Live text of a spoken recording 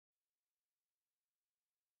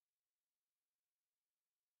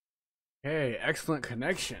Hey, excellent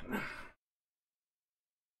connection.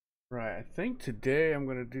 Right, I think today I'm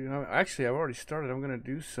gonna do. Actually, I've already started. I'm gonna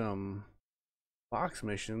do some box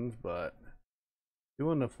missions, but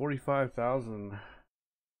doing the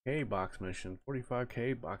 45,000K box mission,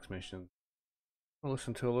 45K box mission. I'll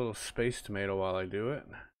listen to a little Space Tomato while I do it,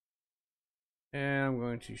 and I'm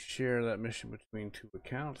going to share that mission between two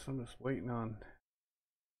accounts. I'm just waiting on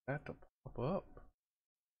that to pop up.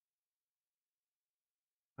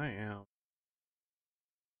 I am.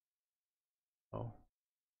 Oh.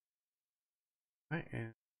 I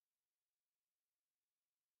am.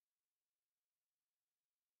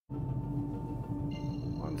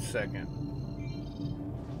 One second.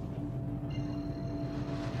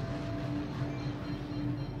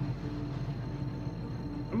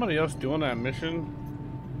 Somebody else doing that mission?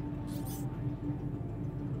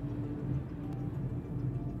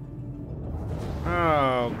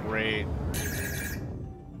 Oh, great.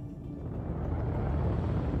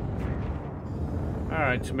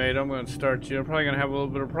 Alright, Tomato, I'm going to start you. I'm probably going to have a little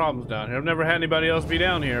bit of problems down here. I've never had anybody else be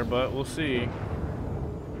down here, but we'll see.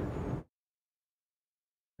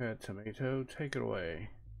 Yeah, Tomato, take it away.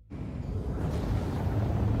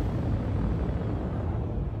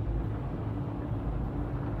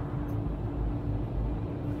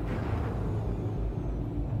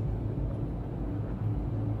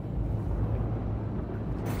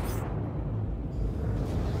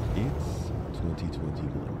 It's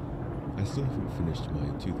 2021. I still haven't finished my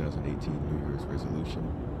 2018 New Year's resolution.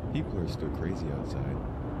 People are still crazy outside,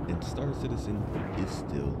 and Star Citizen is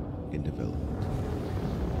still in development.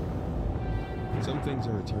 Some things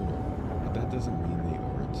are eternal, but that doesn't mean they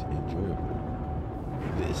aren't enjoyable.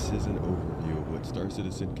 This is an overview of what Star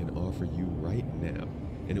Citizen can offer you right now,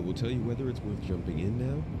 and it will tell you whether it's worth jumping in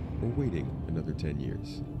now or waiting another 10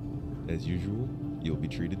 years. As usual, you'll be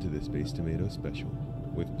treated to the Space Tomato special,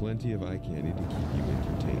 with plenty of eye candy to keep you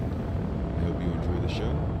entertained. I hope you enjoy the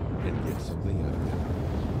show and get something out of it.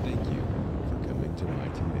 Thank you for coming to my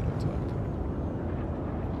Tomato Talk.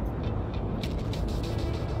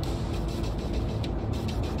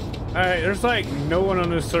 Alright, there's like no one on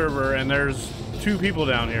this server, and there's 2 people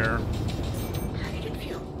down here. Hydrogen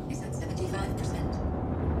fuel is at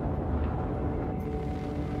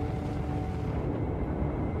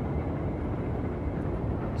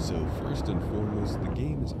 75%. So first and foremost, the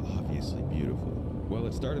game is obviously beautiful. While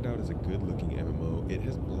it started out as a good-looking MMO, it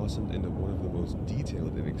has blossomed into one of the most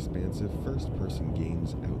detailed and expansive first-person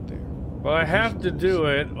games out there. Well, I have to do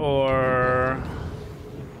it, or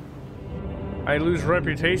I lose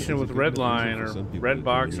reputation with Redline or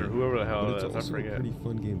Redbox or whoever the hell it is. I It's forget. a pretty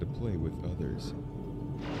fun game to play with others.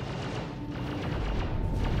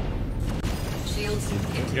 Shields.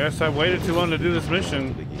 Guess I waited too long to do this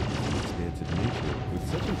mission. The game's expansive nature, with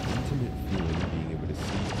such an intimate feeling of being able to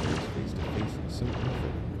see players face to face so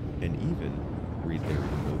often, and even read their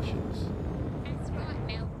emotions. That's right,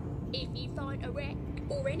 Mel. If you find a wreck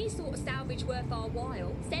or any sort of salvage worth our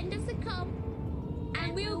while, send us a com,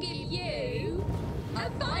 and we'll give you a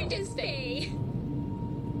finder's fee.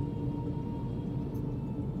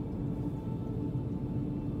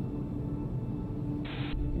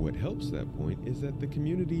 What helps that point is that the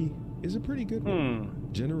community is a pretty good one,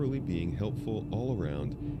 generally being helpful all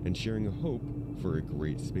around and sharing a hope for a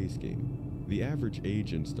great space game. The average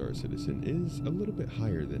age in Star Citizen is a little bit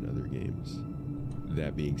higher than other games.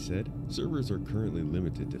 That being said, servers are currently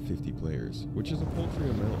limited to 50 players, which is a paltry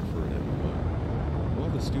amount for an MMO. While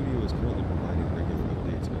the studio is currently providing regular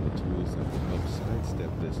updates on the tools that will help sidestep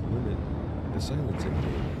this limit, the silence in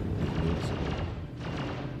game is noticeable.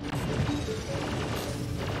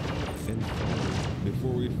 And finally,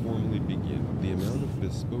 before we formally begin, the amount of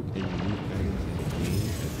bespoke and unique items in the game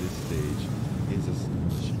at this stage is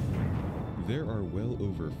astonishing. There are well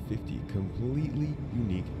over 50 completely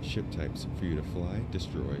unique ship types for you to fly,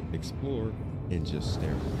 destroy, explore, and just stare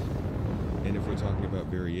at. And if we're talking about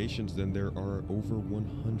variations, then there are over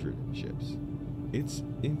 100 ships. It's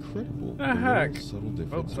incredible. The heck? Subtle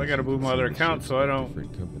differences. Oops, I gotta move my other account so I don't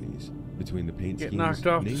different companies. Between the paint get schemes, knocked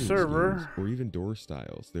off the naming server. schemes, or even door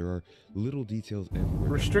styles, there are little details everywhere. that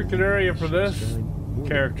Restricted really area for this shine more than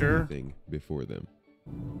character. anything before them.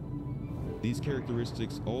 These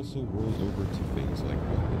characteristics also roll over to things like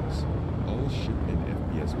weapons. All ship and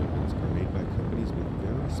FPS weapons are made by companies with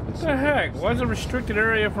very specific. What the heck? Why is a restricted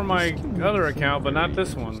area for my This can other lead to some account, but not very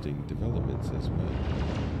this one? interesting developments as well.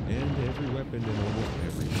 And every weapon and almost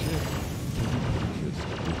every ship can be purchased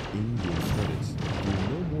with in-game credits through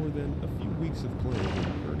no more than a few weeks of playing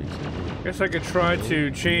and earning some. Guess I could try to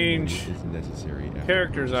change is necessary after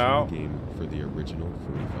characters purchasing out. the game for the original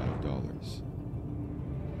 $45.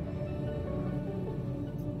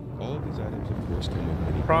 All of these items, of course, come with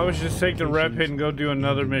many. Probably should just take the rep hit and go do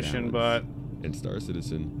another mission, but. And Star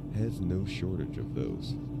Citizen has no shortage of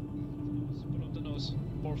those. Put on the nose.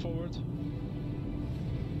 More forward.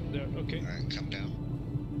 There, okay. Alright, come down.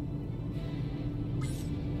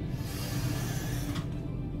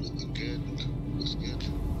 Looking good. Looks good.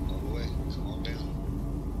 All the way. Come on down.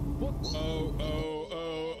 What?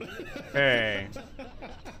 Oh. Hey.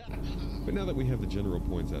 But now that we have the general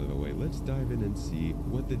points out of the way, let's dive in and see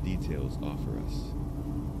what the details offer us.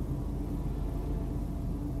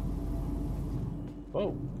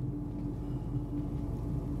 Whoa.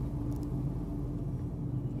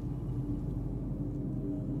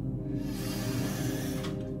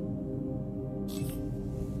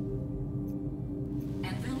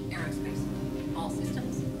 Anvil Aerospace. All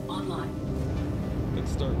systems online.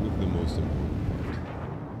 Let's start with the most important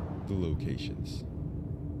part, the locations.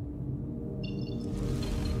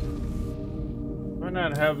 Why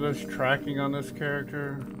not have this tracking on this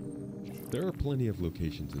character? There are plenty of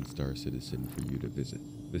locations in Star Citizen for you to visit.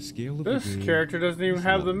 The scale of This the game character doesn't even is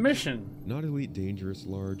have the large. mission. Not elite dangerous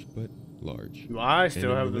large, but large. I And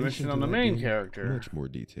still in have the relation mission to on the that main game, character. Much more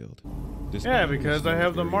detailed. Yeah, Despite because the I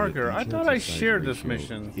have the area, marker. I detail thought I to size shared this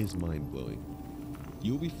ratio mission. Is mind-blowing.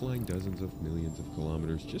 You'll be flying dozens of millions of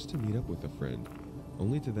kilometers just to meet up with a friend,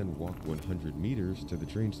 only to then walk 100 meters to the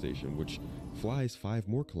train station, which flies 5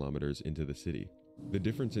 more kilometers into the city. The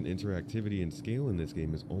difference in interactivity and scale in this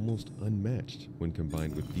game is almost unmatched when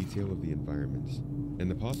combined with detail of the environments. And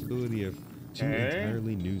the possibility of 2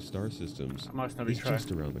 entirely new star systems Must not be is tracked.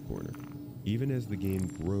 just around the corner. Even as the game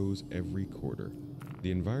grows every quarter,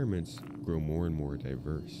 the environments grow more and more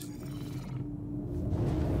diverse.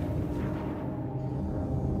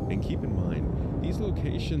 And keep in mind, these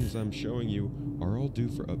locations I'm showing you are all due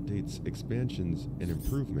for updates, expansions, and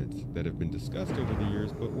improvements that have been discussed over the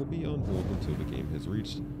years but will be on hold until the game has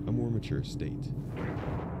reached a more mature state.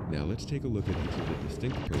 Now let's take a look at each of the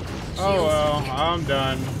distinct pillars. Oh well, I'm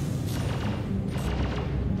done.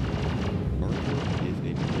 Arkham is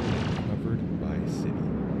a planet covered by a city.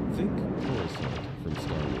 Think Coruscant from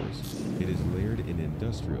Star Wars. It is layered in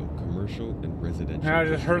industrial, commercial, and residential. Now I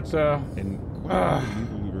just hurt the. and quite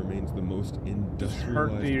unbelievably remains the most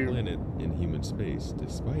industrialized the planet in human space,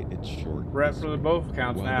 despite its short Rep for the history. both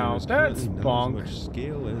counts While now. there is That's currently not bunk. as much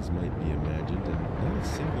scale as might be imagined, and not a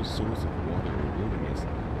single source of water or wilderness,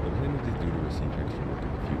 the planet is due to receive extra work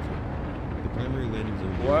in the future. The primary landing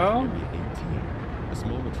zone here Well? is Area 18, a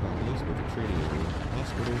small metropolis with a trading area,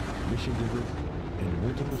 hospital, mission digger, and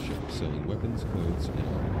multiple shops selling weapons, clothes, and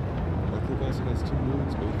armor. Arkham also has 2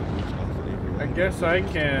 moons, both of which offer a variety I guess of I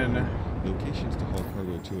missions to can. mine, locations to haul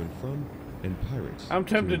cargo to and from, and pirates. I'm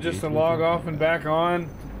tempted just to engage with log in off and combat. back on,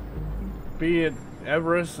 be at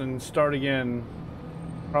Everest, and start again.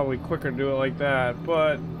 Probably quicker to do it like that,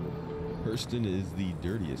 but Hurston is the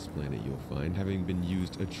dirtiest planet you'll find, having been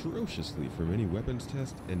used atrociously for many weapons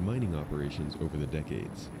tests and mining operations over the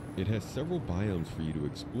decades. It has several biomes for you to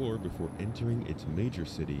explore before entering its major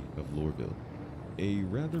city of Lorville, a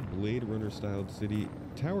rather Blade Runner-styled city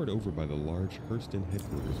towered over by the large Hurston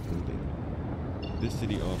headquarters building. This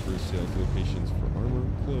city offers sales locations for armor,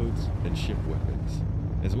 clothes, and ship weapons,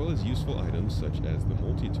 as well as useful items such as the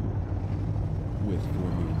multi-tool. With 4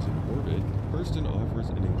 moons in orbit, Hurston offers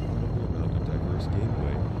an incredible amount of diverse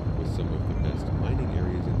gameplay, with some of the best mining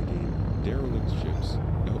areas in the game, derelict ships,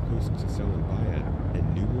 outposts to sell and buy at,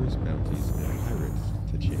 and numerous bounties and pirates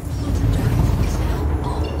to chase. Quantum drive is now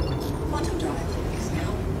on. Quantum drive is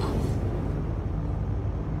now off.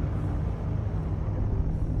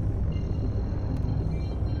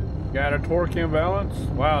 got a torque imbalance.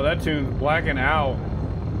 Wow, that tune's blacking out.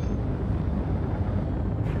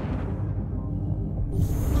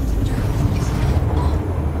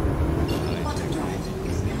 Quantum drive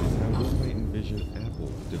is now Is how off. one might envision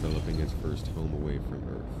Apple developing its first home away from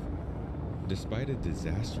Earth. Despite a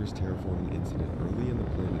disastrous terraforming incident early in the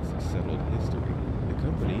planet's settled history, the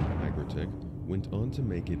company, Microtech, went on to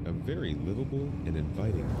make it a very livable and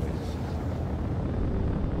inviting place.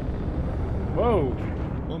 Whoa.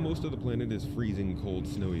 While most of the planet is freezing cold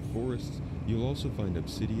snowy forests, you'll also find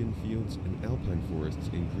obsidian fields and alpine forests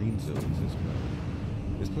in green zones as well.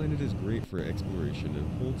 This planet is great for exploration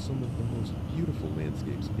and holds some of the most beautiful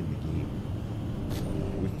landscapes in the game.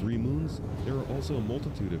 With 3 moons, there are also a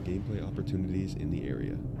multitude of gameplay opportunities in the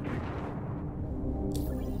area.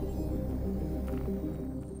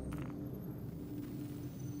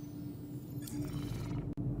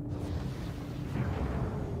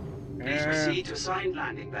 Please proceed to assigned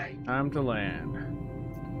landing bay. Time to land.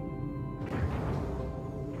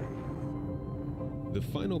 The The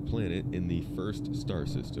final planet in the first star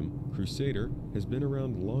system, Crusader, has been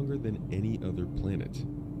around longer than any other planet.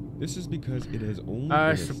 This is because it has only been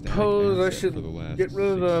I a static suppose I asset for the should last get rid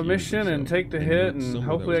of 6 the years or mission and so, take the hit, not and somewhere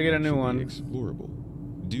hopefully I that get a was new actually one.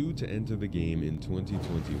 explorable. Due to enter the game in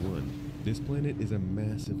 2021, this planet is a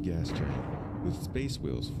massive gas giant, with space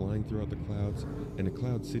wheels flying throughout the clouds and a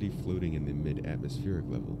cloud city floating in the mid-atmospheric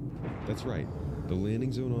level. That's right, the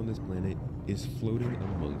landing zone on this planet is floating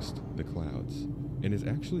amongst the clouds, and is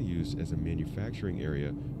actually used as a manufacturing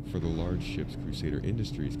area for the large ships Crusader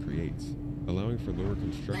Industries creates, allowing for lower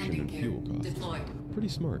construction and fuel costs. Pretty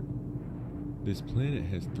smart. This planet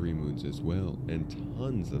has 3 moons as well, and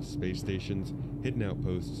tons of space stations, hidden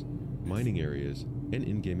outposts, mining areas, and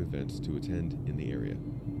in-game events to attend in the area.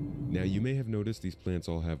 Now, you may have noticed these planets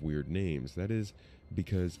all have weird names. That is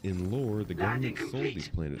because in lore, the government sold these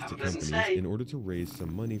planets to companies in order to raise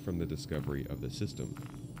some money from the discovery of the system.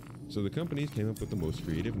 So the companies came up with the most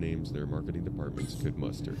creative names their marketing departments could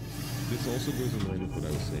muster. This also goes in line with what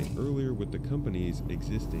I was saying earlier with the companies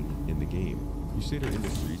existing in the game. Crusader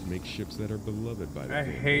Industries makes ships that are beloved by the I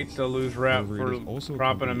fan hate base. to lose rep However, for it is also a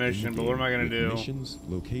dropping a company in the mission, but what am I game going to with do? Missions,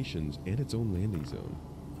 locations, and its own landing zone.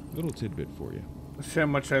 Little tidbit for you. Let's see how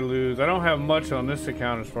much I lose. I don't have much on this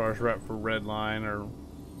account as far as rep for Red Line or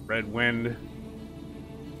Red Wind.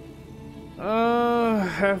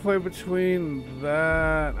 Halfway between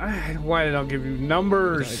that. Why did I give you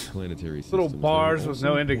numbers? Besides planetary Little systems, bars there are with no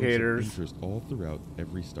also points of indicators. interest all throughout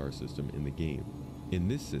every star system in the game. In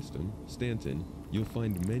this system, Stanton, you'll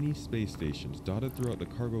find many space stations dotted throughout the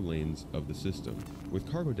cargo lanes of the system, with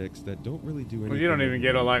cargo decks that don't really do anything. Well, you don't even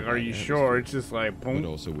get a like, are you atmosphere, sure? It's just like, boom. but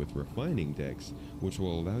also with refining decks, which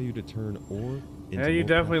will allow you to turn ore into Yeah, you more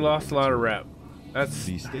definitely profitable lost a lot of material. rep. That's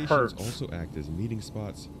These stations hurts. also act as meeting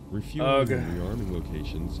spots, refueling Ugh. and rearming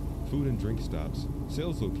locations, food and drink stops,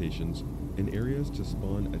 sales locations, and areas to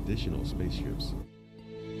spawn additional spaceships.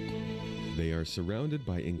 They are surrounded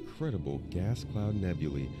by incredible gas cloud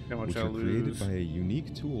nebulae, How much which I are created lose. by a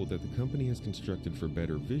unique tool that the company has constructed for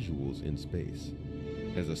better visuals in space.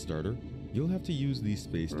 As a starter, you'll have to use these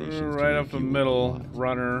space stations to Right up the refuel a middle, lot.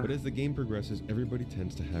 runner. But as the game progresses, everybody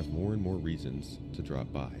tends to have more and more reasons to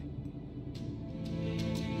drop by.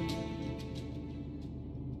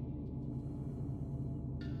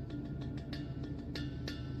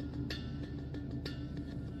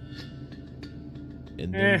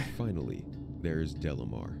 And then finally, there's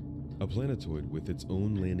Delamar, a planetoid with its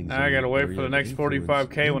own landing zone. I gotta wait area for the of next influence,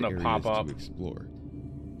 45K one and to pop areas up. to explore.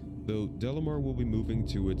 Though Delamar will be moving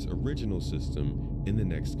to its original system in the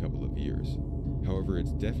next couple of years. However,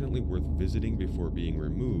 it's definitely worth visiting before being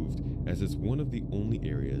removed, as it's one of the only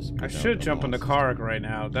areas. I without should a jump law into system. Karak right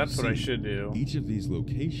now. That's what I See, should do. Each of these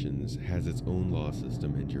locations has its own law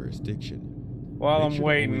system and jurisdiction. While Make I'm sure to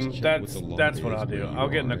always waiting, check what the law that's what is I'll do. where you I'll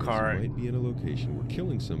get in the are, as car. You might be in a location where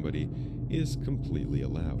killing somebody is completely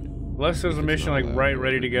allowed. Unless there's If a it's mission not like allowed, right however,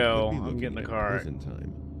 ready to you go, could be I'm looking getting the at car. prison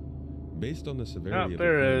time. Based on the severity of the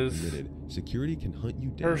there crime is. committed, security can hunt you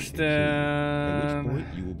down and Hurston. kill you, at which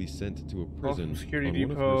point you will be sent to a prison Security on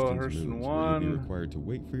Depot, one of Hurston's Hurston moons, where you'll be 1. required to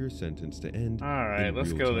wait for your sentence to end. Alright, in let's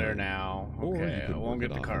real go there time. now. Or you Okay, could I won't work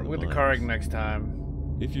get it the off car. in the We'll get the mines. Karak next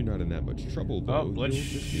time. If you're not in that much trouble, though, Let's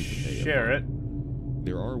you'll just need to pay a share fine. it.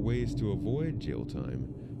 There are ways to avoid jail time,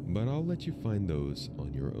 but I'll let you find those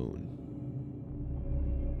on your own.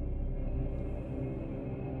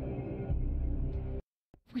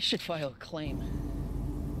 We should file a claim.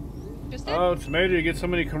 Oh, it's major. You get so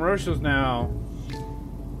many commercials now.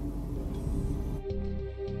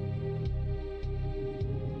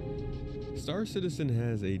 Star Citizen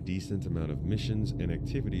has a decent amount of missions and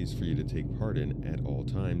activities for you to take part in at all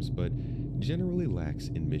times, but generally lacks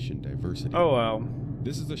in mission diversity. Oh well.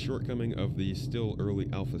 This is a shortcoming of the still early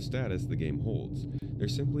alpha status the game holds. There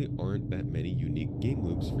simply aren't that many unique game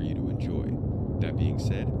loops for you to enjoy. That being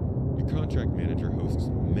said, your contract manager hosts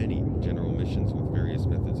many general missions with various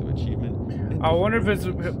methods of achievement. And I wonder if it's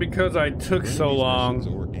different because I took Running so these long.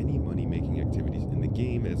 missions or any money-making activities in the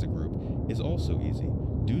game as a group is also easy,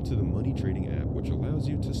 due to the money trading app, which allows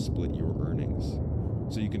you to split your earnings.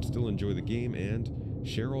 So you can still enjoy the game and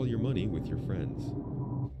share all your money with your friends.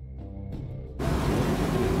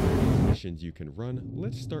 Missions you can run,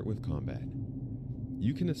 let's start with combat.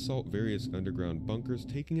 You can assault various underground bunkers,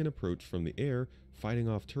 taking an approach from the air, fighting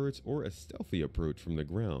off turrets, or a stealthy approach from the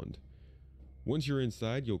ground. Once you're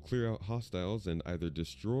inside, you'll clear out hostiles and either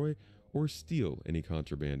destroy or steal any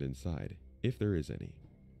contraband inside, if there is any.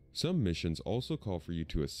 Some missions also call for you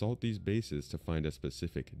to assault these bases to find a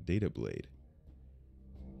specific data blade.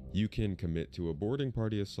 You can commit to a boarding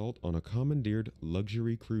party assault on a commandeered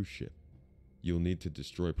luxury cruise ship. You'll need to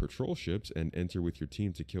destroy patrol ships and enter with your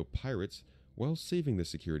team to kill pirates while saving the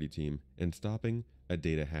security team and stopping a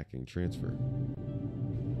data hacking transfer.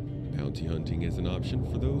 Bounty hunting is an option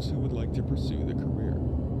for those who would like to pursue the career.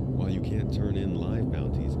 While you can't turn in live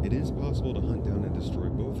bounties, it is possible to hunt down and destroy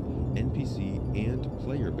both NPC and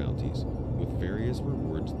player bounties, with various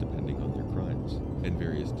rewards depending on their crimes, and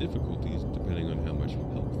various difficulties depending on how much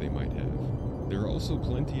help they might have. There are also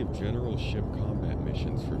plenty of general ship combat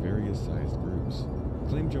missions for various sized groups.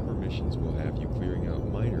 Claim jumper missions will have you clearing out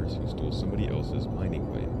miners who stole somebody else's mining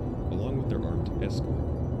claim, along with their armed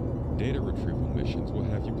escort. Data retrieval missions will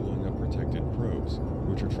have you blowing up protected probes,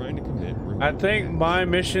 which are trying to commit remote I think attacks. my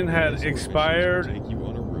mission had expired, Take you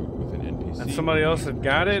on a route with an NPC and somebody else had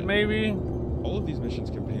got it, maybe? All of these missions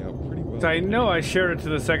can pay out pretty well. I know I shared it to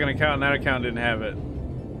the second account, and that account didn't have it.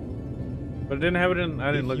 But it didn't have it in,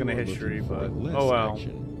 I didn't look in the history, but oh well.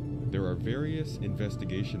 Action, there are various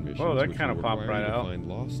investigation missions Oh, that which kind of will popped require right you to out. find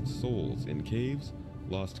lost souls in caves,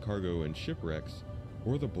 lost cargo in shipwrecks,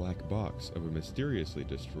 or the black box of a mysteriously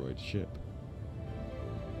destroyed ship.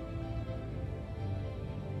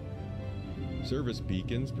 Service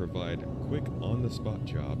beacons provide quick on-the-spot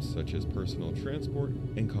jobs such as personal transport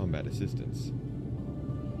and combat assistance.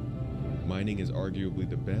 Mining is arguably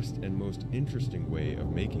the best and most interesting way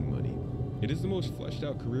of making money. It is the most fleshed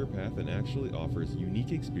out career path and actually offers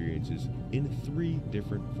unique experiences in 3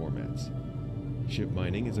 different formats. Ship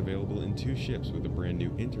mining is available in 2 ships with a brand new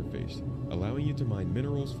interface, allowing you to mine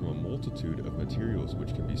minerals from a multitude of materials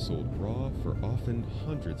which can be sold raw for often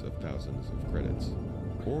hundreds of thousands of credits,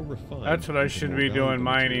 or refined. That's what I into should more be doing, valuable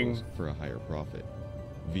mining. materials for a higher profit.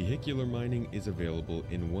 Vehicular mining is available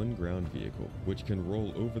in 1 ground vehicle, which can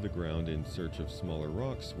roll over the ground in search of smaller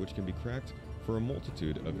rocks, which can be cracked for a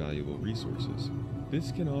multitude of valuable resources.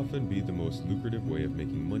 This can often be the most lucrative way of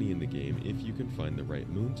making money in the game if you can find the right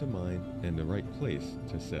moon to mine and the right place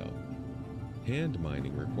to sell. Hand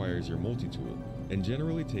mining requires your multi-tool and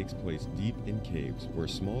generally takes place deep in caves where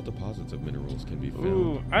small deposits of minerals can be found.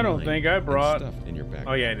 Ooh, I don't mined, think I and brought. stuffed in your backpack.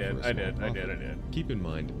 Oh yeah, I for a did. small profit. I did. Keep in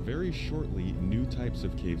mind, very shortly, new types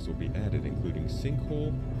of caves will be added, including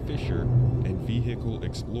sinkhole, fissure, and vehicle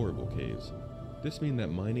explorable caves. This means that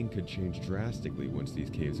mining could change drastically once these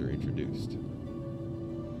caves are introduced.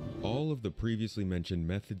 All of the previously mentioned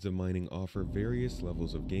methods of mining offer various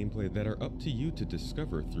levels of gameplay that are up to you to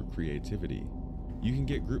discover through creativity. You can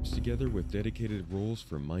get groups together with dedicated roles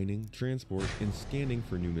for mining, transport, and scanning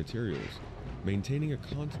for new materials, maintaining a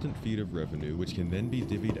constant feed of revenue which can then be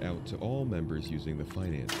divvied out to all members using the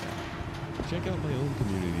Finance tab. Check out my own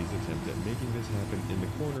community's attempt at making this happen in the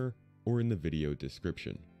corner or in the video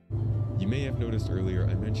description. You may have noticed earlier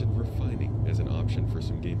I mentioned refining as an option for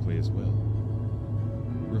some gameplay as well.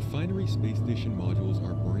 Refinery space station modules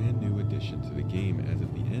are a brand new addition to the game as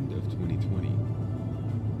of the end of 2020.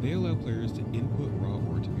 They allow players to input raw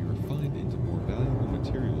ore to be refined into more valuable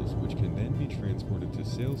materials which can then be transported to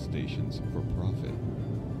sales stations for profit.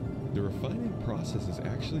 The refining process is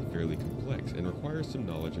actually fairly complex and requires some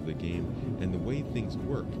knowledge of the game and the way things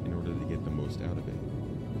work in order to get the most out of it.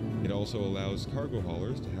 It also allows cargo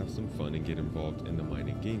haulers to have some fun and get involved in the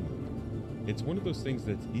mining game loop. It's one of those things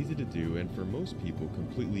that's easy to do and for most people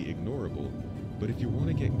completely ignorable, but if you want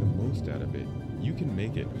to get the most out of it, you can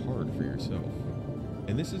make it hard for yourself.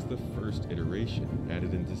 And this is the first iteration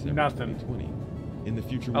added in December 2020. In the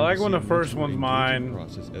future, I like when the see a first much more one's mine. engaging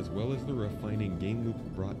process as well as the refining game loop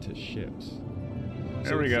brought to ships.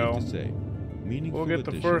 There we go. Safe to say, meaningful We'll get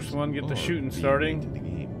the additions first one, get the are shooting being starting. made to the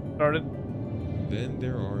game. Started. Then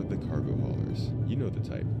there are the cargo haulers. You know the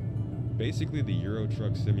type. Basically the Euro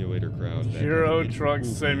Truck Simulator crowd. that Euro has Truck cool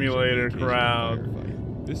views of the Simulator occasional crowd.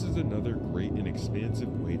 firefight. This is another great and expansive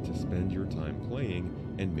way to spend your time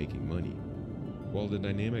playing and making money. While the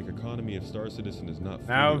dynamic economy of Star Citizen is not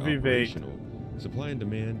Now fully Vivac. operational, supply and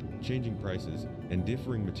demand, changing prices, and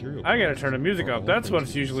differing material I gotta costs turn the music are up. all That's things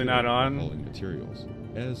what's to usually consider not on. when hauling materials,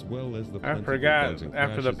 as well as the I plentiful forgot. bugs and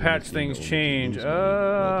After the crashes patch, that you things see that change. only lose money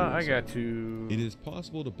while doing I so. got to. It is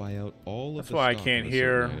possible to buy out all That's of the why I stock can't of a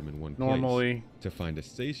certain hear item in one place, normally. to find a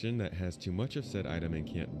station that has too much of said item and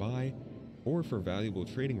can't buy, or for valuable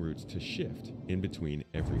trading routes to shift in between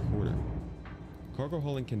every quarter. Cargo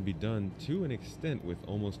hauling can be done to an extent with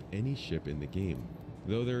almost any ship in the game,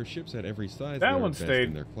 though there are ships at every size that are one best stayed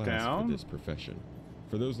in their class down. for this profession.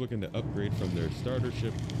 For those looking to upgrade from their starter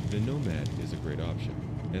ship, the Nomad is a great option,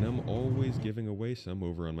 and I'm always giving away some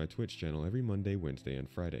over on my Twitch channel every Monday, Wednesday, and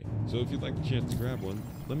Friday. So if you'd like the chance to grab one,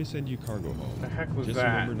 let me send you cargo haul. The heck was Just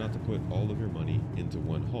that? remember not to put all of your money into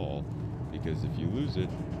one haul, because if you lose it,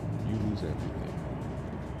 you lose everything.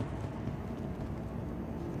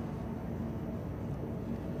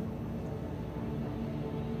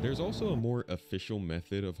 There's also a more official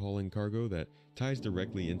method of hauling cargo that ties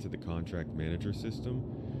directly into the contract manager system,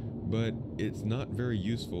 but it's not very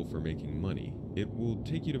useful for making money. It will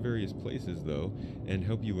take you to various places though, and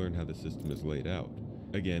help you learn how the system is laid out.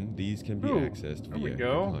 Again, these can be accessed via the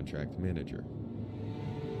contract manager.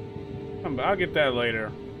 I'll get that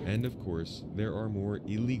later. And of course, there are more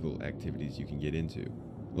illegal activities you can get into,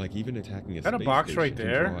 like even attacking a space box station right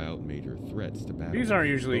there? can draw out major threats to battle. These aren't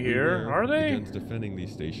usually here, are they? The guns defending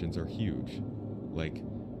these stations are huge, like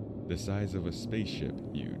the size of a spaceship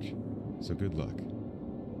huge. So good luck.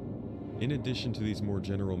 In addition to these more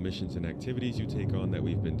general missions and activities you take on that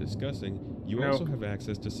we've been discussing, you also have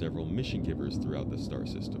access to several mission givers throughout the star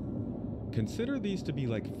system. Consider these to be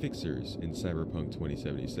like fixers in Cyberpunk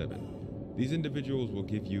 2077. These individuals will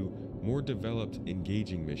give you more developed,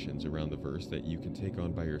 engaging missions around the verse that you can take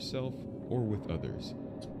on by yourself or with others.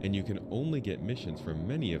 And you can only get missions from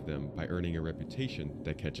many of them by earning a reputation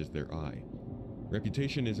that catches their eye.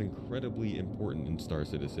 Reputation is incredibly important in Star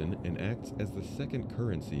Citizen and acts as the second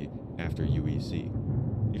currency after aUEC.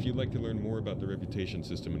 If you'd like to learn more about the reputation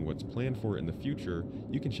system and what's planned for it in the future,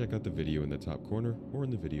 you can check out the video in the top corner or in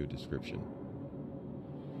the video description.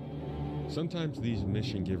 Sometimes these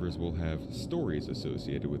mission givers will have stories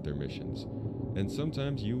associated with their missions, and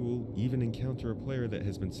sometimes you will even encounter a player that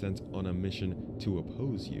has been sent on a mission to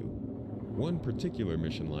oppose you. One particular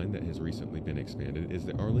mission line that has recently been expanded is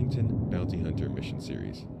the Arlington Bounty Hunter mission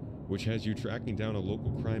series, which has you tracking down a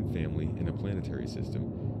local crime family in a planetary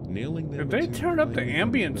system, nailing them. Did they turn up the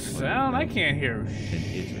ambient sound? I can't hear. And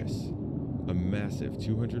Idris, a massive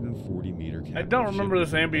 240-meter captive. I don't remember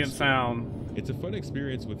this ambient sound. It's a fun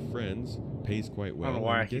experience with friends, pays quite well,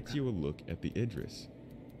 and gets you a look at the Idris.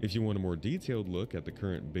 If you want a more detailed look at the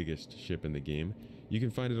current biggest ship in the game, you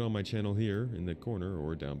can find it on my channel here in the corner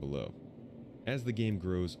or down below. As the game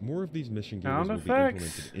grows, more of these mission givers will be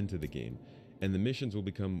implemented into the game, and the missions will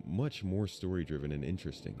become much more story-driven and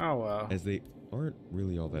interesting, as they aren't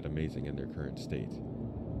really all that amazing in their current state.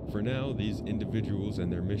 For now, these individuals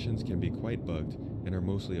and their missions can be quite bugged and are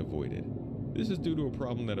mostly avoided. This is due to a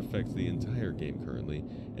problem that affects the entire game currently,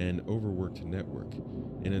 an overworked network.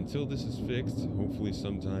 And until this is fixed, hopefully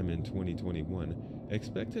sometime in 2021,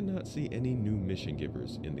 expect to not see any new mission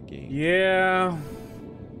givers in the game. Yeah.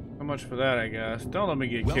 So much for that, I guess. Don't let me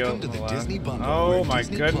get killed. Welcome to the Disney Bundle. Oh my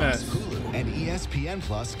goodness. Plus, Hulu, and ESPN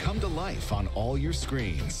Plus come to life on all your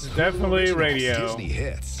screens. Definitely Hulu originals, radio. Disney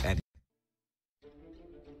hits, and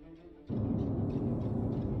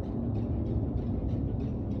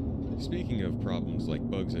Speaking of problems like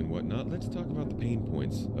bugs and whatnot, let's talk about the pain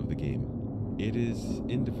points of the game. It is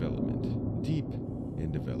in development, deep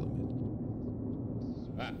in development.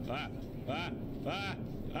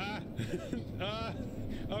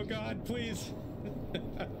 Oh God, please.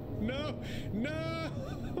 No, no.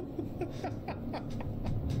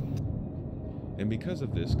 And because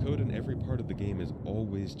of this, code in every part of the game is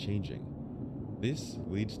always changing. This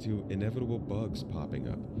leads to inevitable bugs popping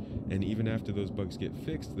up, and even after those bugs get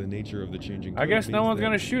fixed, the nature of the changing code I guess no one's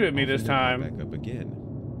gonna shoot at me this time. Back up again.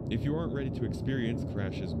 If you aren't ready to experience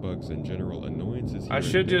crashes, bugs, and general annoyances, I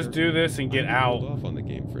should just do this and get out. Hold off on the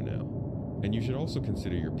game for now, and you should also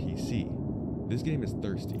consider your PC. This game is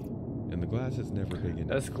thirsty, and the glass is never big enough.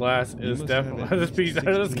 This glass is definitely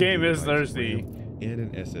this game is thirsty. And an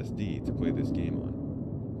SSD to play this game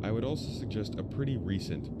on. I would also suggest a pretty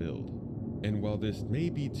recent build. And while this may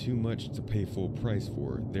be too much to pay full price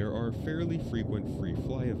for, there are fairly frequent free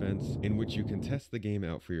fly events in which you can test the game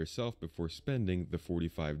out for yourself before spending the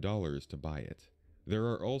 $45 to buy it. There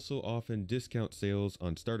are also often discount sales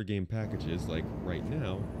on starter game packages, like right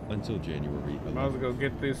now, until January 11th. Might as well go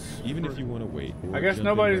get this. Even if you want to wait. I guess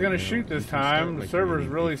nobody's going to shoot this time. The server's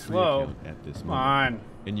really slow. Come on.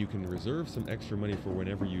 And you can reserve some extra money for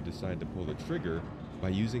whenever you decide to pull the trigger by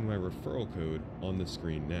using my referral code on the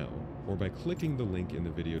screen now, or by clicking the link in the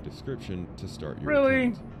video description to start your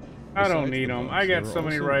account. I don't need them. I got so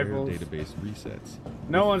many rifles. Database resets.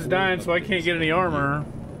 No one's dying, so I can't get any armor.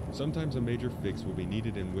 Sometimes a major fix will be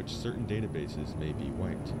needed in which certain databases may be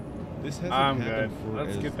wiped. This hasn't happened for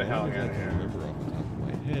as long as I can remember off the top of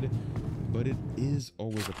my head, but it is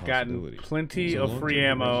always a possibility. Gotten plenty of free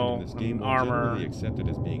ammo and armor. Generally accepted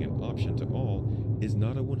as being an option to all, is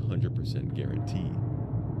not a 100% guarantee.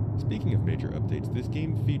 Speaking of major updates, this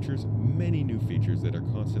game features many new features that are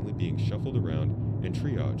constantly being shuffled around and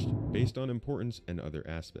triaged based on importance and other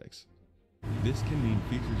aspects. This can mean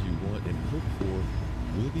features you want and hope for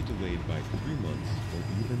will be delayed by 3 months or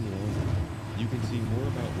even longer. You can see more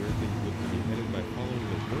about where things look to be headed by following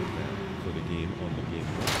the roadmap for the game on the game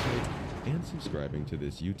website and subscribing to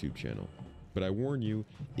this YouTube channel. But I warn you,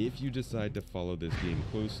 if you decide to follow this game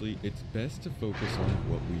closely, it's best to focus on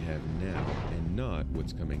what we have now and not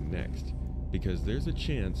what's coming next, because there's a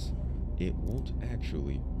chance it won't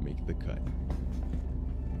actually make the cut.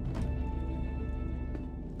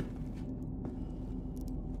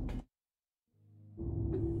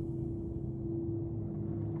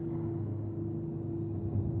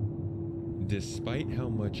 Despite how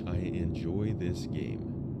much I enjoy this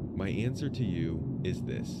game, my answer to you is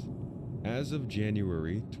this. As of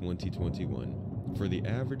January 2021, for the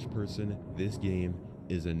average person, this game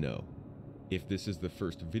is a no. If this is the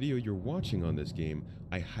first video you're watching on this game,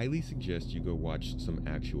 I highly suggest you go watch some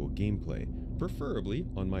actual gameplay, preferably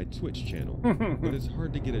on my Twitch channel. But it's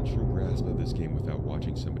hard to get a true grasp of this game without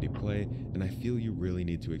watching somebody play, and I feel you really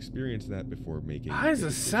need to experience that before making. Why does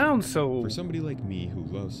it sound so? For somebody like me who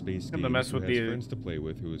loves space games, mess with who has the friends to play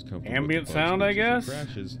with, who is comfortable ambient with the bugs, sound, I glitches, and guess.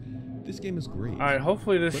 crashes, this game is great. All right,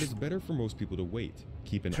 hopefully this. But it's better for most people to wait,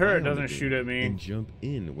 keep an eye turret on the doesn't game, shoot at me, and jump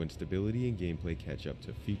in when stability and gameplay catch up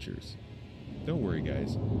to features. Don't worry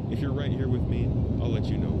guys, if you're right here with me, I'll let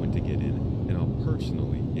you know when to get in, and I'll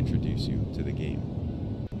personally introduce you to the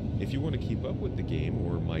game. If you want to keep up with the game,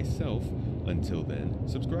 or myself, until then,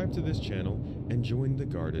 subscribe to this channel and join the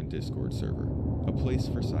Garden Discord server, a place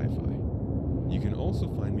for sci-fi. You can also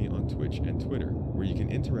find me on Twitch and Twitter, where you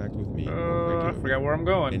can interact with me more regularly. I forgot where I'm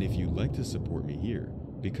going. And if you'd like to support me here,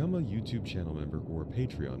 become a YouTube channel member or a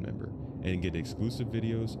Patreon member, and get exclusive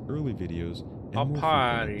videos, early videos, and more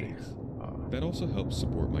frequent updates. That also helps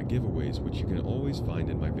support my giveaways, which you can always find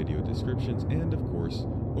in my video descriptions and, of course,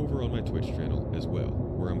 over on my Twitch channel as well,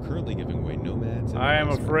 where I'm currently giving away nomads. I am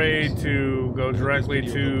afraid to go directly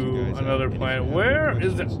to another planet. Where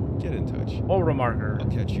is it? Get in touch. Aura marker.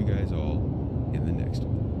 I'll catch you guys all in the next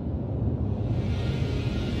one.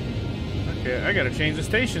 Okay, I gotta change the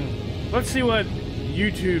station. Let's see what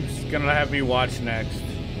YouTube's gonna have me watch next.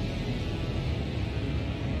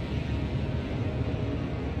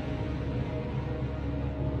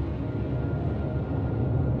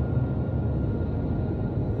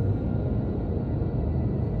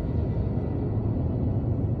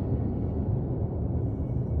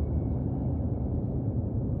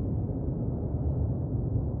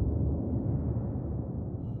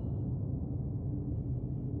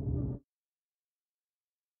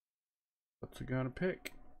 What's it gonna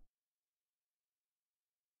pick?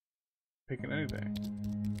 Picking anything.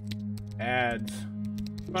 Ads.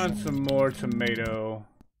 Find some more tomato.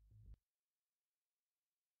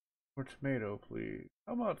 More tomato, please.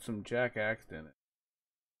 How about some Jack Axe in it?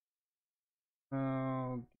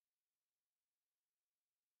 Oh.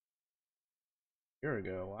 Here we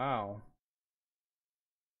go. Wow.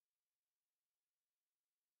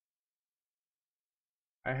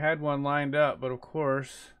 I had one lined up, but of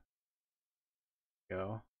course.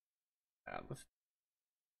 Go. Let's.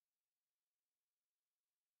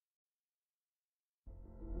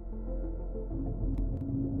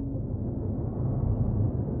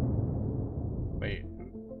 Wait.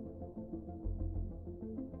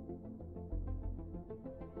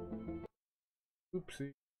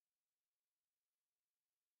 Oopsie.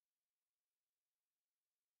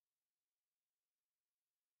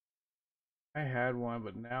 I had one,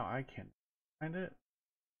 but now I can't find it.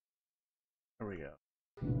 There we go.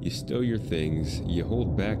 You stow your things, you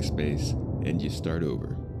hold backspace, and you start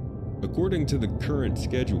over. According to the current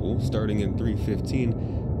schedule, starting in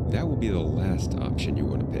 3:15, that will be the last option you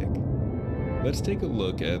want to pick. Let's take a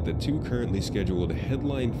look at the two currently scheduled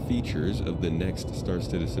headline features of the next Star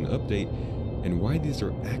Citizen update and why these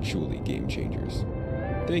are actually game changers.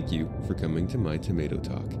 Thank you for coming to my Tomato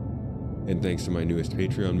Talk. And thanks to my newest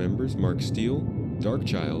Patreon members, Mark Steele,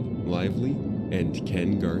 Darkchild, Lively, and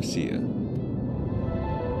Ken Garcia.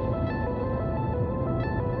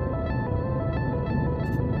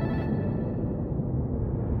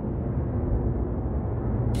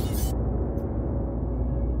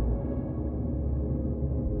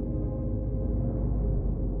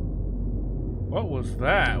 What was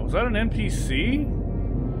that? Was that an NPC?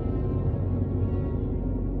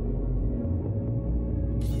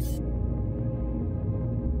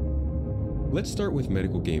 Let's start with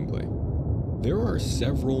medical gameplay. There are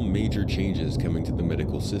several major changes coming to the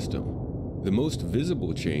medical system. The most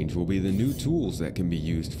visible change will be the new tools that can be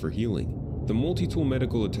used for healing. The multi-tool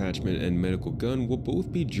medical attachment and medical gun will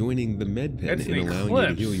both be joining the med pen in allowing you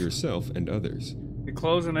to heal yourself and others. You're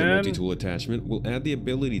closing in. The multi-tool attachment will add the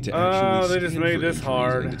ability to actually they just scan made for this injuries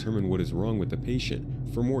hard. and determine what is wrong with the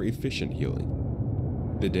patient for more efficient healing.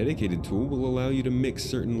 The dedicated tool will allow you to mix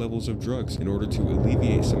certain levels of drugs in order to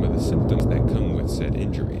alleviate some of the symptoms that come with said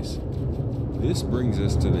injuries.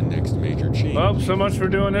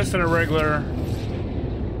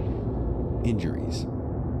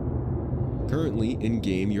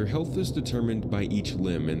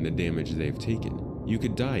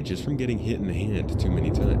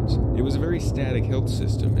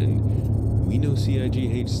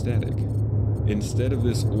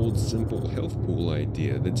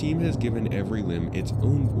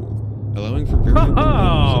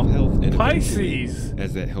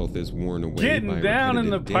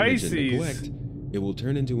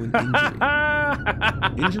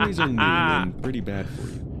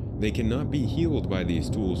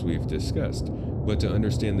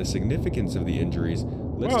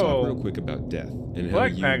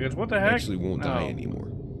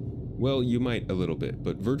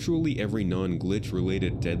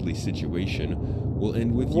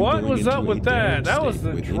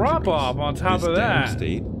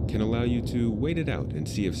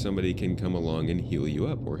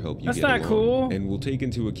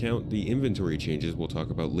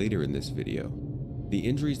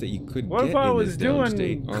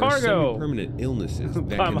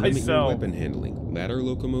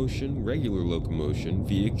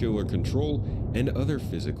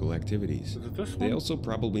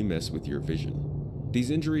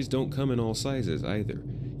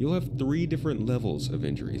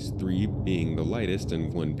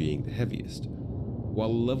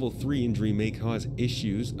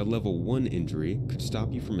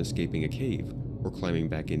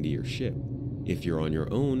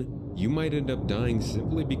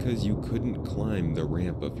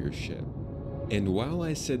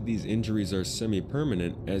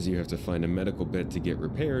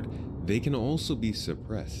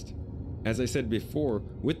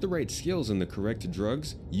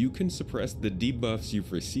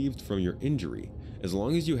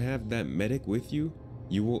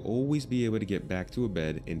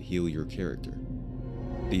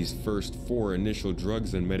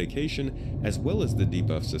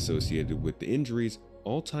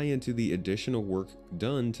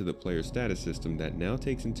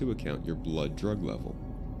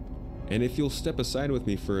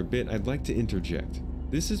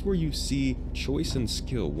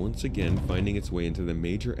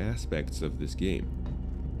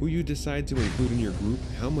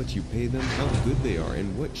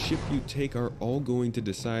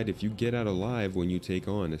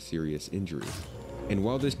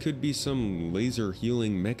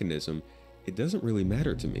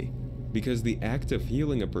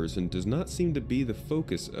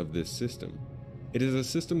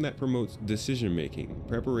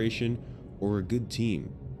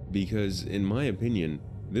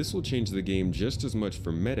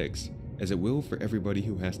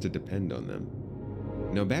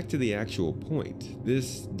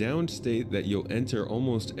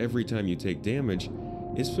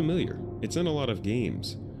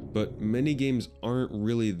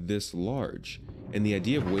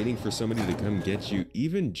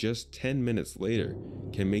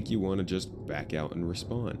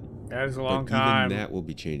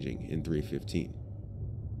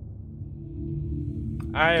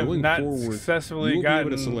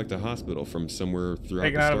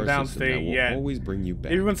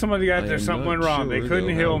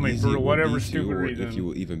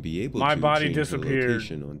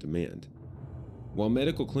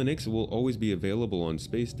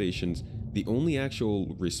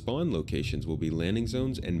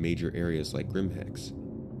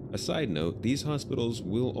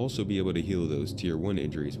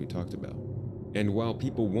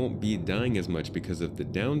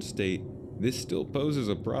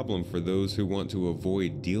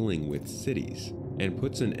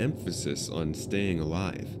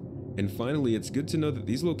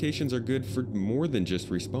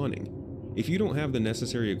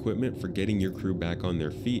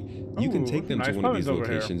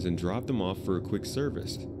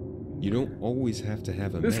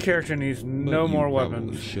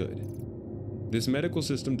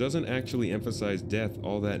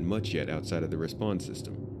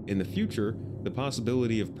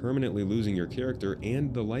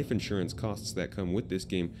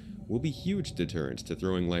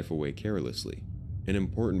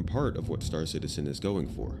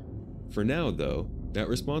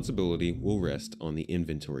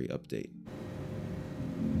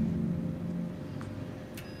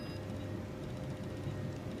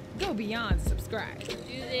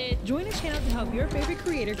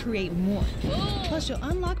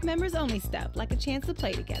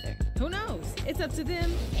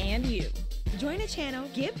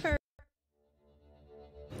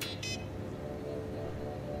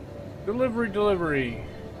 Delivery.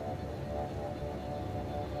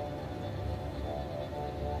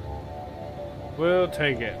 We'll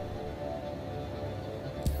take it.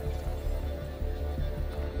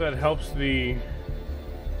 That helps the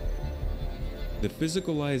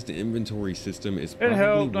physicalized inventory system is it probably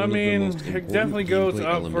helped. one I of the mean, most it important definitely goes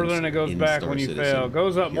gameplay up further than it elements goes in back Star when you Citizen, fail.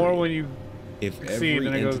 Goes up more period. when you If succeed every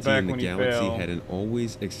than it goes entity back in the when you galaxy fail. had an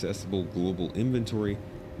always accessible global inventory,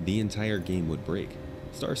 the entire game would break.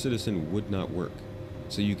 Star Citizen would not work.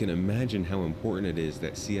 So you can imagine how important it is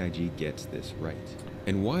that CIG gets this right.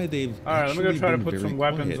 And why they've actually been very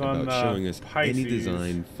quiet about showing us any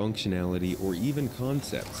design, functionality, or even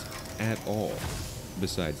concepts at all,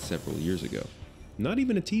 besides several years ago. Not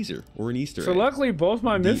even a teaser or an Easter egg. So luckily both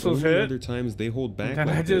my missiles hit. The other times they hold back and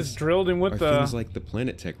like I just drilled him with things like the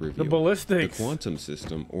Planet Tech reveal, the ballistics, the quantum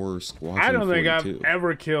system, or Squadron I don't think 42. I've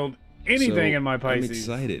ever killed anything in my Pisces. I'm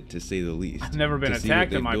excited to say the least. I've never been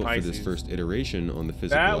attacked in my Pisces. For this first iteration on the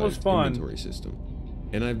physicalized inventory system.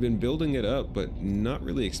 And I've been building it up, but not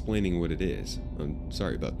really explaining what it is. I'm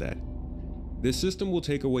sorry about that. This system will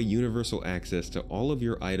take away universal access to all of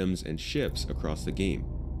your items and ships across the game,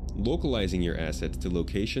 localizing your assets to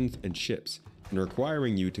locations and ships, and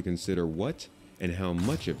requiring you to consider what and how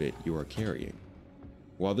much of it you are carrying.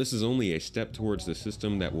 While this is only a step towards the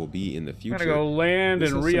system that will be in the future, gotta go land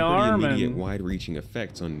and rearm some pretty immediate, wide-reaching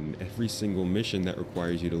effects on every single mission that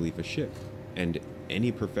requires you to leave a ship, and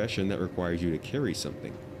any profession that requires you to carry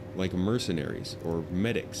something, like mercenaries or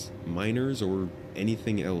medics, miners, or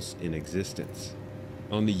anything else in existence.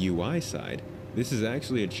 On the UI side, this is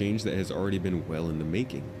actually a change that has already been well in the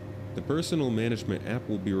making. The personal management app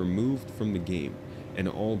will be removed from the game, and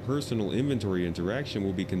all personal inventory interaction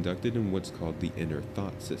will be conducted in what's called the inner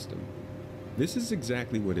thought system. This is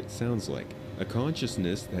exactly what it sounds like, a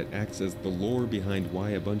consciousness that acts as the lore behind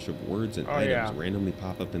why a bunch of words and items randomly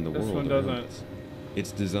pop up in the world around us.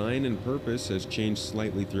 Its design and purpose has changed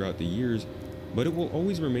slightly throughout the years, but it will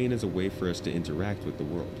always remain as a way for us to interact with the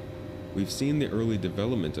world. We've seen the early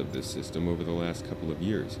development of this system over the last couple of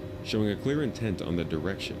years, showing a clear intent on the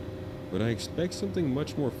direction, but I expect something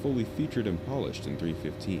much more fully featured and polished in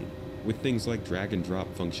 3.15, with things like drag and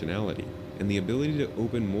drop functionality and the ability to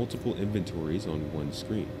open multiple inventories on one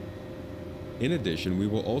screen. In addition, we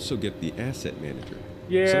will also get the asset manager.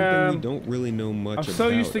 Something we don't really know much about. I'm so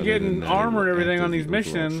used to getting armor and everything on these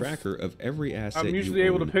missions. Tracker of every asset I'm usually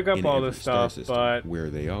able to pick up all this stuff, but where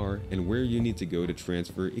they are and where you need to go to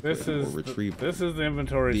transfer equipment or retrieve them. This is the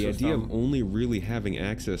inventory system. The idea of only really having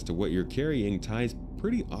access to what you're carrying ties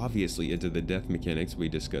pretty obviously into the death mechanics we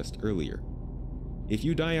discussed earlier. If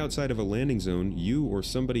you die outside of a landing zone, you or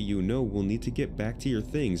somebody you know will need to get back to your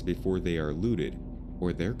things before they are looted,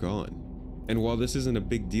 or they're gone. And while this isn't a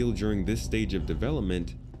big deal during this stage of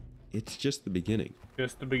development, it's just the beginning.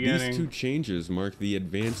 Just the beginning. These two changes mark the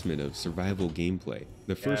advancement of survival gameplay,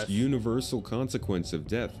 the first universal consequence of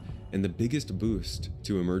death, and the biggest boost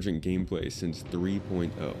to emergent gameplay since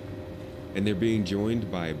 3.0. And they're being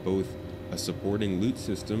joined by both a supporting loot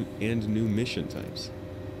system and new mission types.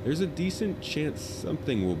 There's a decent chance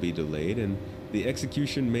something will be delayed, and the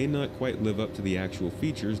execution may not quite live up to the actual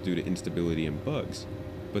features due to instability and bugs.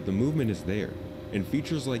 But the movement is there, and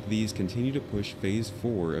features like these continue to push Phase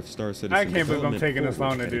 4 of Star Citizen I can't believe I'm development taking this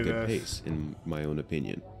long to forward at do a good this. pace, in my own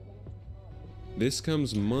opinion. This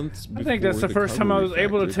comes months before I think that's the first time I was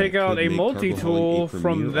able to take out a multi-tool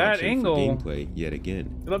from that angle. Gameplay yet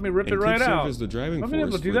again. Let me rip it right out. As the driving I've been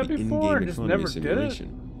able to do that before and just never did it.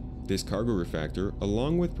 This cargo refactor,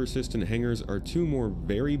 along with persistent hangars, are two more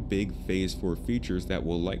very big Phase 4 features that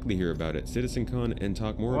we'll likely hear about at CitizenCon and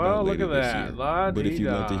talk more about later this year. But if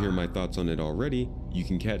you'd like to hear my thoughts on it already, you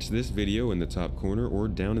can catch this video in the top corner or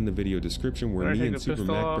down in the video description where me and Super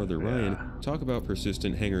Mac Brother Ryan talk about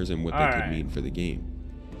persistent hangars and what they could mean for the game.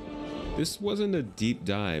 This wasn't a deep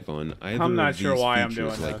dive on either of these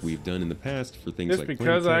features like we've done in the past for things like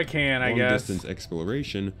because I can, I guess. long-distance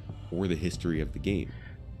exploration or the history of the game.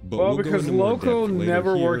 But well, because local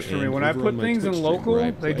never works for me. When I put things in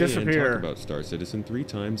local, they disappear. Talk about Star Citizen 3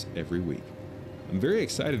 times every week. I'm very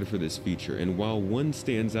excited for this feature, and while one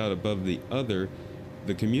stands out above the other,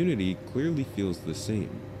 the community clearly feels the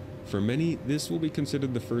same. For many, this will be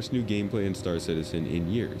considered the first new gameplay in Star Citizen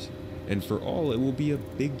in years, and for all, it will be a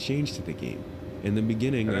big change to the game, and the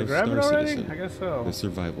beginning of Star Citizen, I guess so. the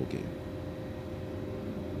survival game.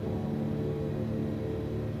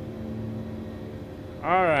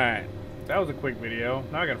 Alright, that was a quick video.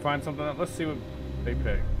 Now I gotta find something else. Let's see what they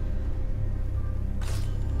pick.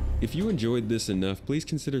 If you enjoyed this enough, please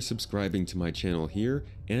consider subscribing to my channel here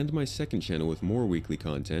and my second channel with more weekly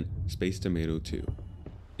content, Space Tomato 2.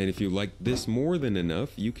 And if you like this more than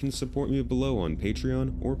enough, you can support me below on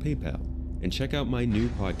Patreon or PayPal. And check out my new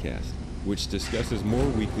podcast, which discusses more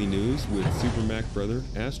weekly news with Super Mac Brother,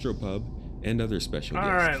 Astropub, and other special guests.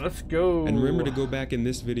 Alright, let's go. And remember to go back in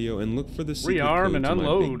this video and look for the secret Rearm code and to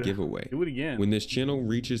unload. my big giveaway. Do it again. When this channel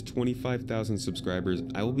reaches 25,000 subscribers,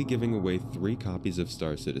 I will be giving away 3 copies of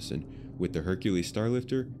Star Citizen with the Hercules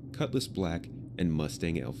Starlifter, Cutlass Black, and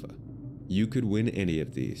Mustang Alpha. You could win any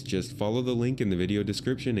of these. Just follow the link in the video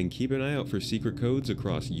description and keep an eye out for secret codes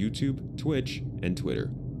across YouTube, Twitch, and Twitter.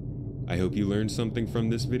 I hope you learned something from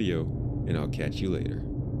this video, and I'll catch you later.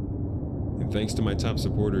 And thanks to my top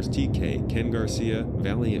supporters TK, Ken Garcia,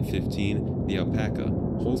 Valiant15, The Alpaca,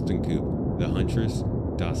 Holston Coop, The Huntress,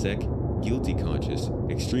 Dasek, Guilty Conscious,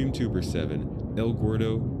 Extreme Tuber 7, El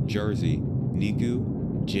Gordo, Jarzi,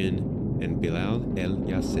 Niku, Jin, and Bilal El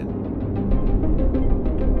Yasin.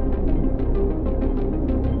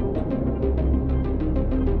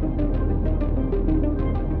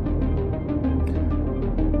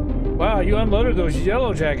 Wow, you unloaded those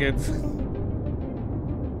yellow jackets.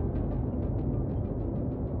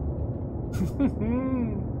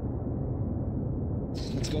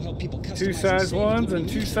 Let's go help people customize 2 size and ones save and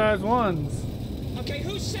 2 size ones. Okay,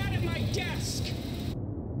 who sat at my desk?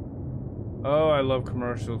 Oh, I love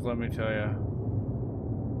commercials, let me tell you.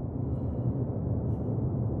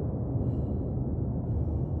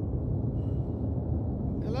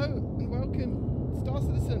 Hello and welcome, Star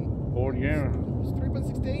Citizen. Board game. It's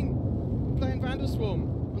 3.16. We're playing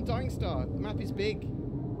Vanderswarm on Dying Star. The map is big.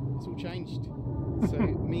 It's all changed. So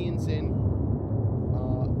me and Zin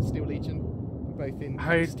are Steel Legion. We're both in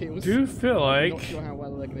I Steels. do feel like I'm not sure how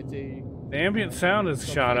well they're going to do. the ambient sound has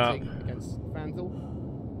shot up. Against Vandal,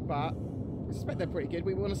 but I suspect they're pretty good.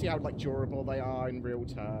 We want to see how like durable they are in real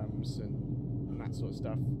terms and that sort of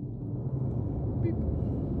stuff. Boop.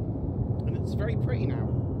 And it's very pretty now.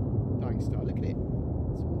 Dying Star, look at it.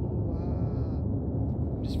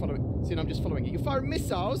 I'm just following. See, I'm just following it. You're firing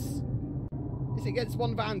missiles. Is it against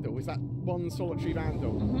one Vandal? Is that one solitary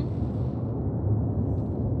Vandal?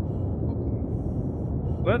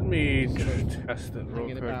 Let me test it real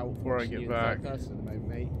Hanging quick about before I get back. Person at the moment,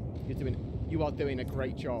 mate. You are doing a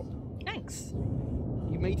great job. Thanks.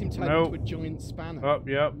 You made him turn Nope. into a giant spanner. Oh,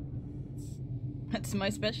 yep. That's my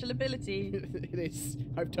special ability. It is.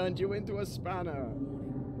 I've turned you into a spanner.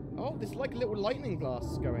 Oh, there's like a little lightning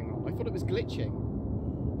glass going on. I thought it was glitching.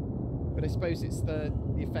 But I suppose it's the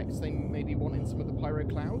effects they maybe want in some of the pyro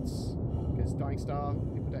clouds. Because Dying Star,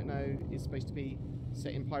 people don't know, is supposed to be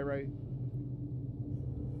set in pyro.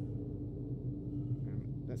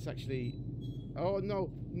 That's actually... Oh,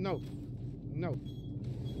 no. No. No.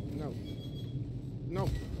 No. No.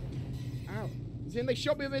 Ow. Zin, they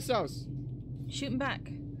shot me with missiles. Shoot them back.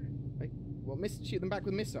 Well, shoot them back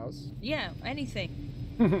with missiles? Yeah, anything.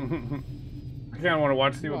 I kind of want to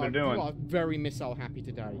watch, see what they're doing. You are very missile happy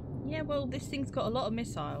today. Yeah, well, this thing's got a lot of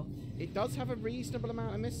missile. It does have a reasonable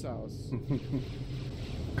amount of missiles.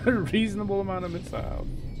 A reasonable amount of missiles.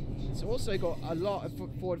 It's also got a lot of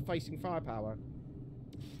forward-facing firepower.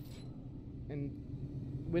 And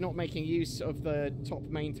we're not making use of the top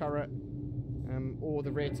main turret, or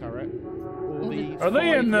the rear turret, or the Are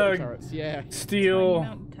they in the turrets. Yeah. steel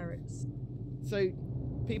mountain turrets? So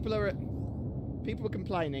people are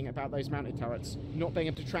complaining about those mounted turrets not being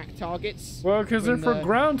able to track targets. Well, because they're for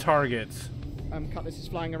ground targets. Cutlass is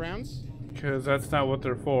flying around. Because that's not what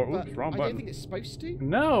they're for. Oops, wrong button. I don't think it's supposed to.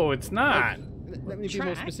 No, it's not. Let me be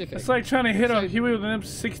more specific. It's like trying to hit a Huey with an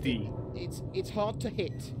M60. It's hard to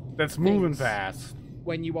hit. That's moving fast.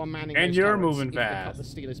 When you are manning and those you're turrets moving if fast. The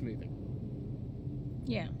steel is moving.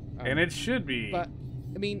 Yeah. And it should be. But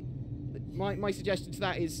I mean, my suggestion to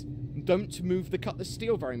that is don't move the Cutlass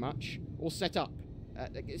steel very much, or set up.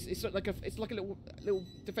 It's like a little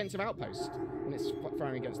defensive outpost when it's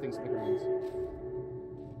firing against things on the ground.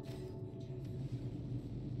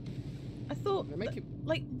 I thought,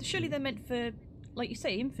 like, surely they're meant for, like you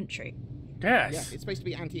say, infantry. Yes. Yeah, it's supposed to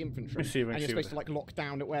be anti-infantry. And you're supposed to like lock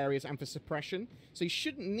down areas and for suppression. So you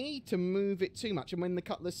shouldn't need to move it too much. And when the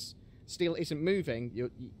Cutlass steel isn't moving, you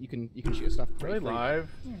can shoot your stuff. Really live?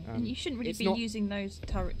 Yeah. And you shouldn't really be using those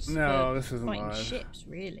turrets for this isn't fighting ships,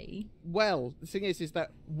 really. Well, the thing is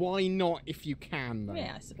that why not if you can? Though?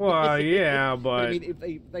 Yeah, I suppose. Well, yeah, but I mean, if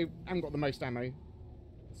they haven't got the most ammo,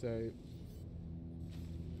 so.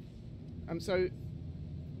 So.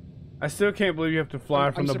 I still can't believe you have to fly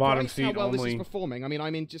from the bottom seat how well only. This is performing. I mean,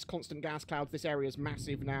 I'm in just constant gas clouds. This area is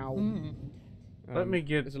massive now. Let me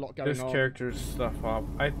get there's a lot going this on. character's stuff off.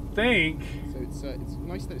 I think. So it's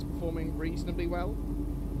nice that it's performing reasonably well.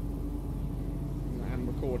 And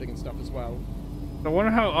recording and stuff as well. I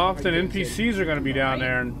wonder how often Right, NPCs are going to be down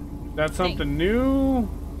there, and that's something new.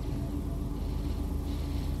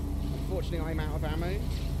 Unfortunately, I'm out of ammo.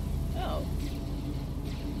 Oh.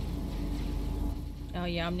 Oh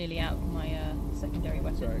yeah, I'm nearly out of my secondary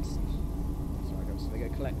weapons. Sorry, I gotta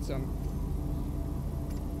go collect some.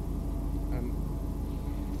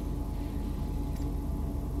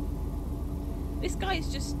 This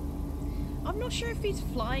guy's just... I'm not sure if he's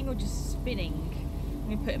flying or just spinning. Let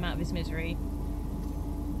me put him out of his misery.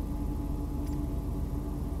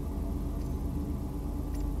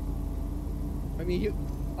 I mean,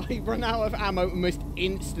 I run out of ammo almost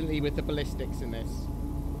instantly with the ballistics in this.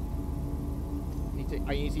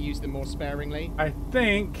 I need to use them more sparingly. I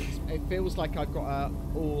think it feels like I've got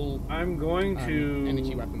all. I'm going to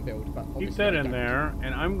energy weapon build, but keep that in there,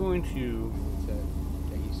 and I'm going to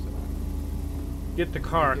get used to that. Get the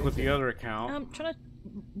cart with the other account. I'm trying to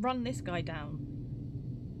run this guy down.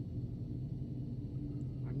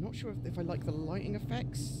 I'm not sure if I like the lighting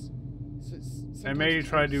effects. I may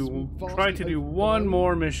try to do one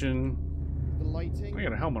more mission. The lighting. I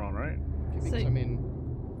got a helmet on, right? So,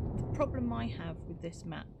 the problem I have with this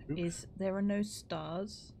map is there are no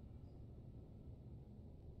stars.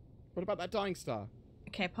 What about that dying star?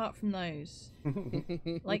 Okay, apart from those,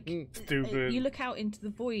 like stupid. You look out into the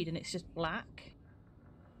void and it's just black.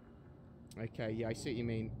 Okay, yeah, I see what you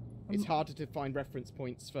mean. It's harder to find reference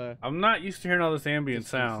points for... I'm not used to hearing all this ambient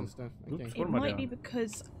sound. Okay. Oops, it might be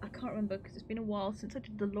because, I can't remember because it's been a while since I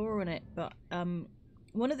did the lore on it, but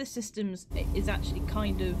one of the systems is actually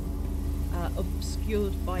kind of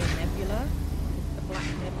obscured by a nebula, a black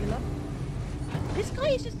nebula. This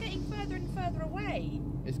guy is just getting further and further away.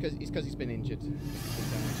 It's because he's been injured.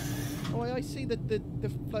 Oh, I see the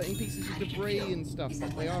floating pieces of debris and stuff.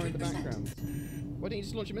 They are in the background. Why don't you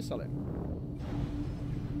just launch a missile at him?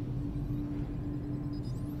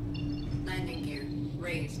 Landing gear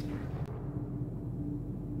raised.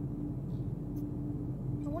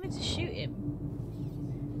 I wanted to shoot him.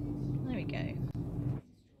 There we go.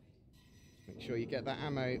 Make sure you get that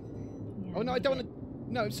ammo. Yeah, oh no, I don't want to.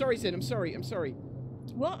 No, I'm sorry, Sid. I'm sorry.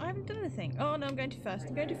 What? I haven't done anything. Oh no, I'm going too fast.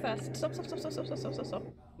 Stop.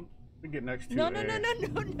 We get next to No.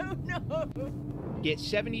 Get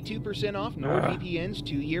 72% off NordVPN's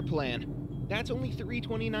 2-year plan. That's only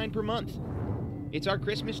 $3.29 per month. It's our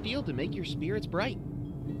Christmas deal to make your spirits bright.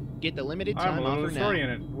 Get the limited time offer now. In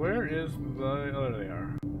it. Where is the... Oh, there they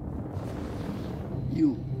are.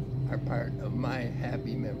 You are part of my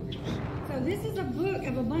happy memories. So this is a book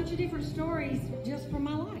of a bunch of different stories just from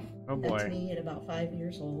my life. Oh boy. That's me at about 5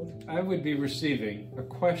 years old. I would be receiving a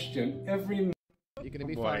question every minute. You're going to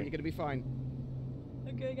be fine. You're going to be fine.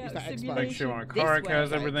 Okay, make sure my car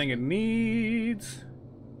has everything it needs.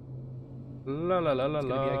 La la la la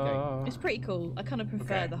la. Okay. It's pretty cool. I kind of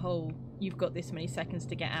prefer the whole you've got this many seconds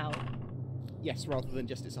to get out. Yes, rather than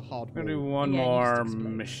just it's a hard I'm gonna do one more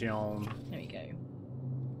mission. There we go.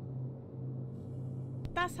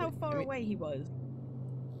 That's how far away he was.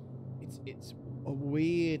 It's a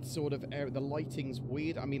weird sort of area. The lighting's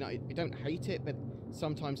weird. I mean, I don't hate it, but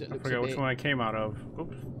sometimes it looks. I forget which one I came out of.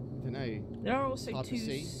 Oops. I don't know. There are also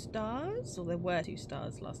 2 stars, or there were 2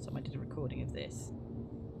 stars last time I did a recording of this.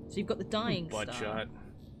 So you've got the dying star. Bloodshot.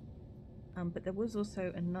 But there was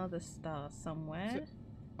also another star somewhere. So,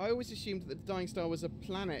 I always assumed that the dying star was a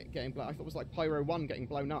planet getting blown. I thought it was like Pyro 1 getting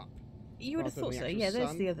blown up. You would have thought so. Yeah,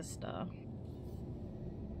 there's the other star.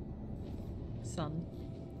 Sun.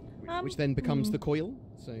 Which then becomes the coil.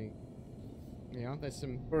 So, yeah, there's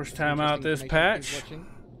some. First time out this patch.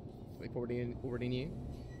 They already knew.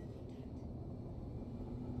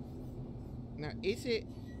 Now, is it?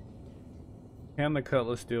 Can the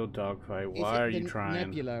Cutlass Steel dogfight? Why are you trying?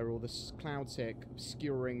 Nebula or the clouds here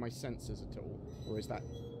obscuring my senses at all, or is that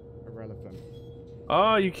irrelevant?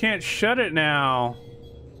 Oh, you can't shut it now.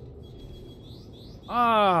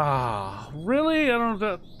 Ah, really? I don't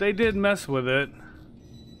know. They did mess with it.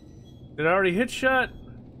 Did it already hit shut?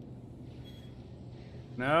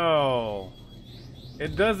 No.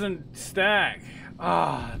 It doesn't stack.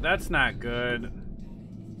 Ah, that's not good.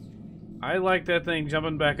 I like that thing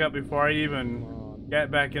jumping back up before I even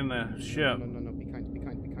get back in the ship. No, be kind.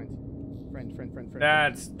 Friend.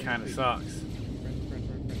 That kind of sucks.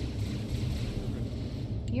 Friend.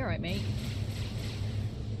 You're right, mate.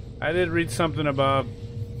 I did read something about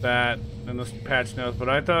that in the patch notes, but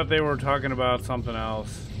I thought they were talking about something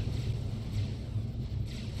else.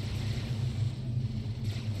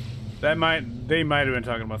 They might have been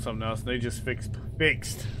talking about something else. They just fixed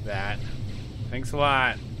that. Thanks a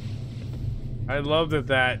lot. I love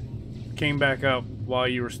that came back up while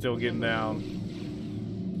you were still getting down.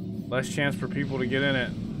 Less chance for people to get in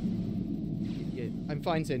it. I'm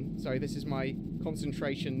fine, Zin. Sorry, this is my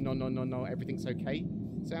concentration. No, everything's okay.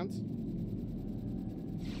 Sounds?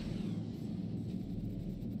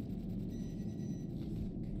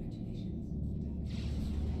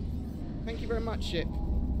 Thank you very much, ship.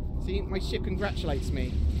 See, my ship congratulates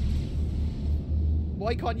me.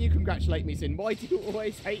 Why can't you congratulate me, Zin? Why do you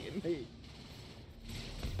always hate me?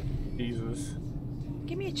 Jesus.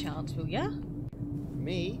 Give me a chance, will ya?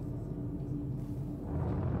 Me?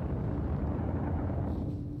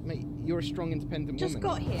 Mate, you're a strong, independent Just woman.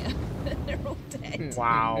 got here. They're all dead.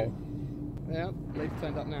 Wow. Yeah, they've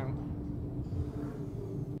turned up now.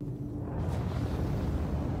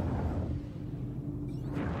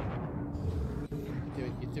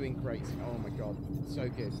 You're doing great. Oh my god, so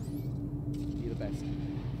good. You're the best.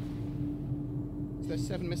 There's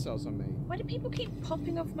 7 missiles on me. Why do people keep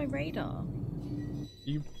popping off my radar?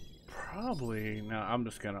 You probably... No, I'm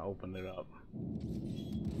just gonna open it up.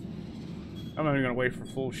 I'm not even gonna wait for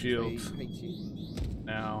full shields.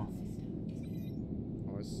 Now.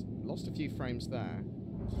 I lost a few frames there.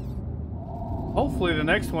 Hopefully the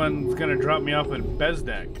next one's gonna drop me off at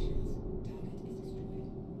Bezdek.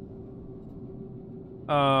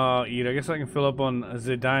 I guess I can fill up on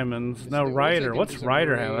the diamonds. No, Ryder. What's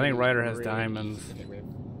Ryder have? I think Ryder has diamonds. At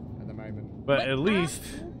the moment. But at least...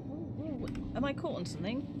 Am I caught on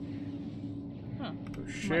something? Huh.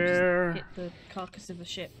 Share. Might just hit the carcass of a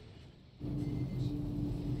ship.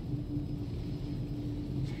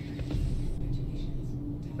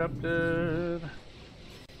 Accepted.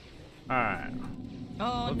 Alright.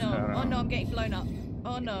 Oh no, I'm getting blown up.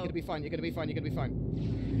 Oh no. You're gonna be fine, you're gonna be fine, you're gonna be fine.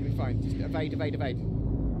 You're gonna be fine. Just evade. Evade.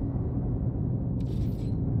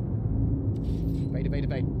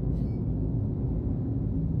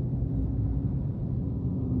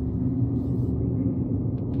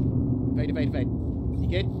 You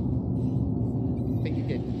good? I think you're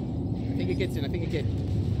good. I think you're good, Sin. I think you're good.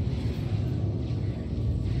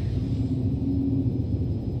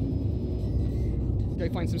 Go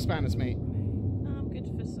find some spanners, mate. I'm good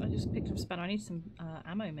for... I just picked up a spanner. I need some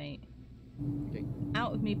ammo, mate. Okay.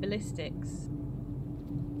 Out with me ballistics.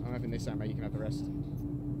 I'm having this ammo, you can have the rest.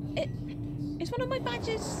 It's one of my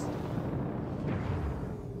badges.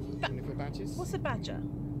 One of your badges? What's a badger?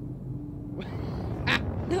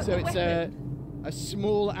 So it's a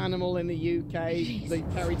small animal in the UK. Jeez. They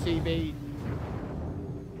carry TV.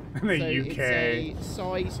 In the so UK. It's a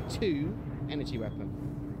size 2 energy weapon.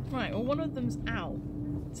 Right, well one of them's out.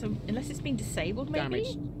 So unless it's been disabled,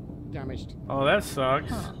 maybe? Damaged. Oh, that sucks.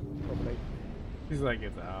 Huh. Probably. He's like,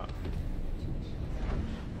 it's out.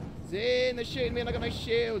 Zin, they're shooting me and I got no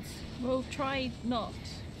shields. Well, try not.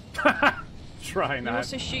 Try not. You're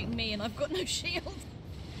also shooting me and I've got no shield.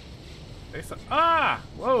 Ah!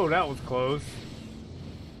 Whoa, that was close.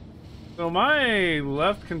 So my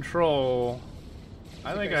left control,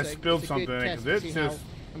 I think I spilled something because it's just,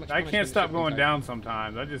 I can't stop going down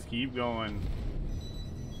sometimes. I just keep going.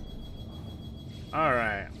 All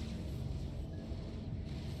right.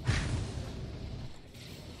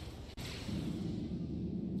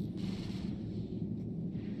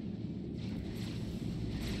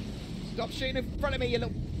 Stop shooting in front of me, you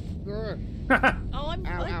little... Oh, I'm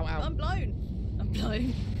blown. I'm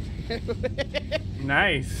blown.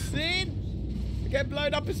 Nice. Zin! I get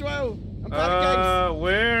blown up as well. I'm bad at games.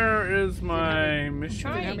 Where is my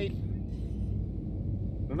mission?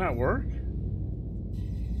 Does that work?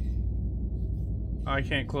 I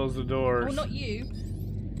can't close the doors. Oh, not you.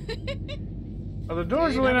 Are the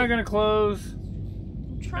doors really not going to close?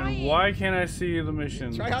 I'm trying. And why can't I see the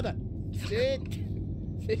mission? Try harder. Zin!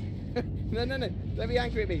 No. Don't be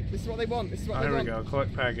angry at me. This is what they want. This is what they want. There we go.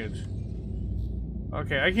 Collect package.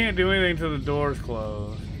 Okay, I can't do anything till the doors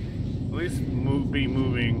close. At least be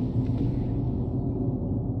moving.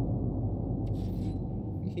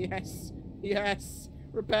 Yes.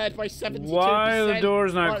 Repaired by 72%. Why are the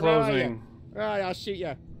doors not closing? Right, I'll shoot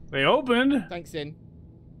you. They opened. Thanks, Zin.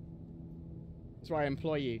 That's why I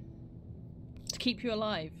employ you. To keep you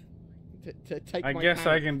alive. To take I my guess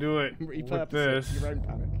panic I can do it and with repurpose this. it to your own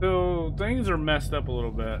panic. So things are messed up a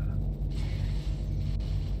little bit.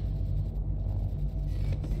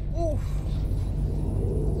 Oof.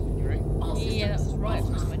 You right? Yeah, that was right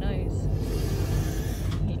across my nose.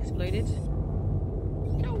 He exploded.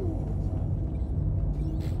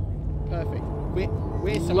 Perfect.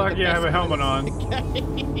 We're some lucky of the I have a helmet on.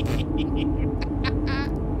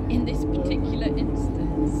 In this particular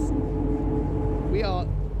instance, we are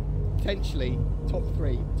potentially top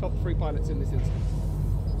three pilots in this instance.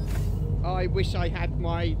 I wish I had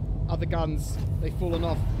my other guns. They've fallen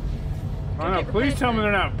off. Oh no, please tell me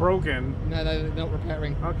they're not broken. No, they're not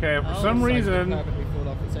repairing. Okay, for some reason...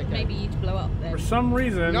 It's okay. Maybe you'd blow up then. For some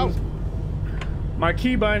reason, No. my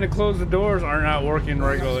key bind to close the doors are not working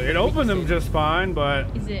regularly. It opened them just fine,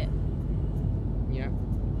 but... Is it? Yeah.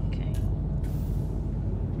 Okay.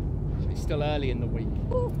 It's still early in the week.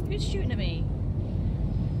 Ooh, who's shooting at me?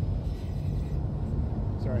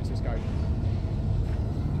 Sorry, it's this guy.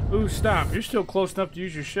 Ooh, stop. You're still close enough to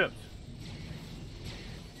use your ships.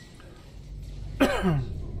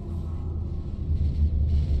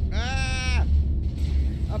 Ah!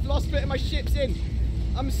 I've lost a bit of my ships in.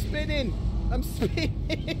 I'm spinning. I'm spinning.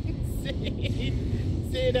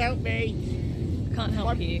 Sid, help me. I can't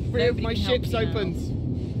help you. Three of Nobody my can help ships you now. opened.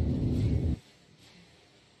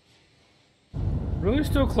 Really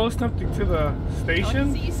still close enough to the I can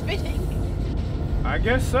station? see you spinning. I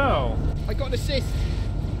guess so. I got an assist.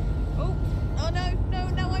 Oh, oh no, no,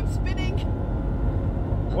 no, I'm spinning.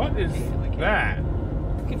 What is that? I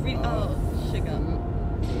could read. Oh, sugar.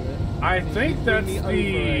 I think that's the...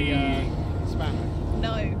 spanner.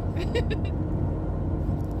 No.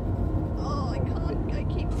 Oh, I can't. I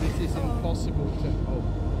keep. This is impossible to. Oh,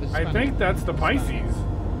 the I spanner. think that's the Pisces.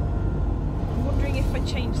 I'm wondering if I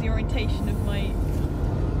change the orientation of my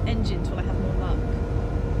engines, will I have more luck?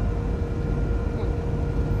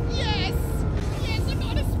 Yes! Yes, I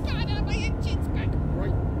got a spanner. My engine's back.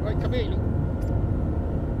 Right, come here.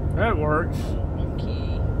 That works.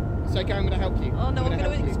 Okay. It's okay, I'm going to help you. Oh no, I'm going to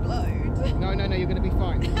help you. explode. No, no, no, you're going to be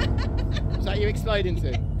fine. Is that you exploding to?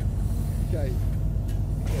 Okay.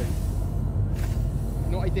 Okay.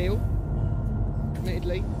 Not ideal.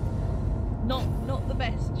 Admittedly. Not the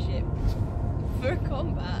best ship for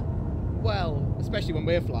combat. Well, especially when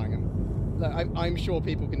we're flying them. Look, I'm sure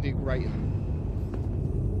people can do great in them.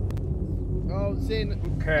 Oh, Zin.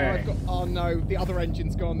 Okay. Oh no, the other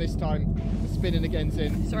engine's gone this time. It's spinning again,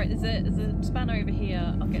 Zin. Sorry, there's a spanner over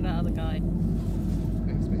here. I'll get that other guy.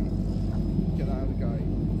 Thanks, mate. Get that other guy.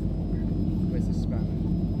 Where's the spanner?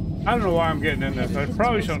 I don't know why I'm getting in this. I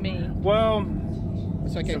probably shouldn't. Well,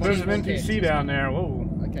 it's okay. So there's an NPC down there. Whoa.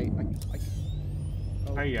 Okay.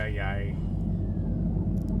 Ay, ay, ay.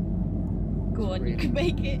 Go on, you can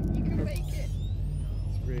make it. You can make it.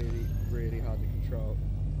 It's really, really hard to control.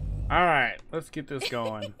 All right, let's get this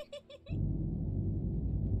going.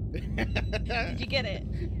 Did you get it?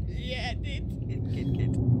 Yeah, I did.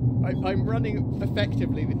 Good. I'm running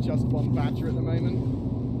effectively with just one badger at the moment.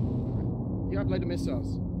 You have a load of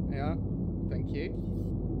missiles. Yeah, thank you.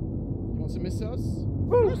 You want some missiles?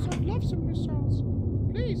 Woo. Yes, I'd love some missiles.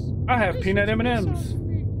 Please. I have peanut M&Ms.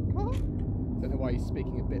 Huh? Don't know why he's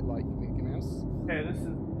speaking a bit like Mickey Mouse. Okay, this is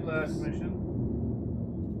the last mission.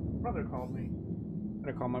 Brother called me. I'm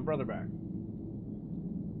gonna call my brother back.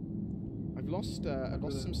 I've lost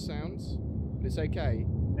some sounds, but it's okay.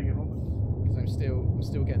 Take it home. Because I'm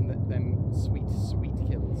still getting them sweet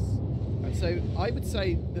kills. And so I would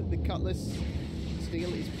say that the Cutlass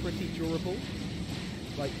steel is pretty durable.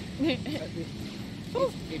 Like,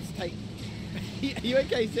 it's take. Are you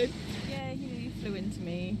okay, Sid? Yeah, you flew into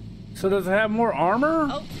me. So does it have more armor?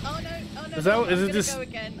 Oh no! Is that? No, Is I'm it just? Go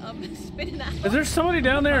again. I'm spinning out. Is there somebody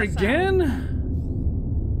down there again?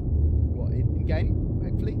 What in game?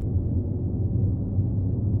 Hopefully.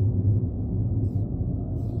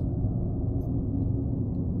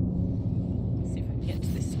 Let's see if I can get to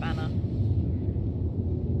this spanner.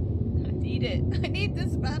 I need it. I need the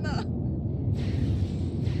spanner.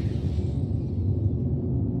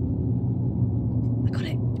 I got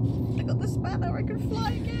it. I got the spanner. I can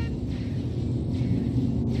fly again.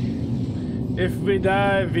 If we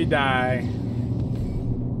die, we die.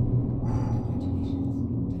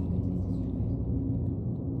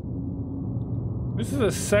 This is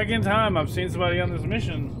the second time I've seen somebody on this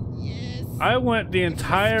mission. Yes. I went the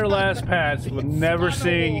entire last patch with never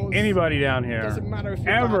seeing anybody down here. Doesn't matter if you're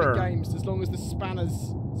ever. bad at games, as long as the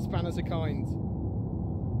spanners are kind.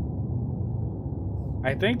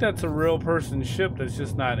 I think that's a real person ship that's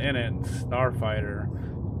just not in it. Starfighter.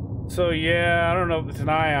 So yeah, I don't know if it's an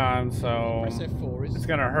ion, so Press F4 is. it's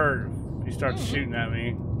gonna hurt if you start shooting at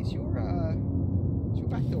me. Is your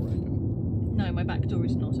back door open? No, my back door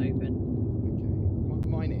is not open. Okay,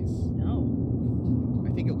 mine is. No.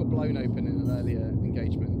 I think it got blown open in an earlier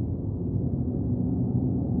engagement.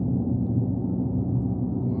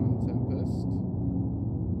 One Tempest.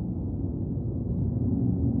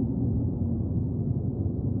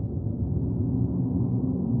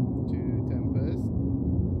 Two Tempest.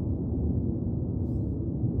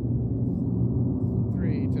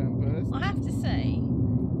 Three Tempest. I have to say,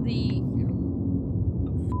 the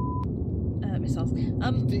missiles.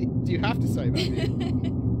 Do you have to say that?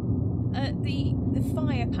 The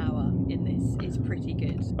firepower in this is pretty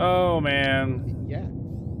good. Oh man. Yeah. I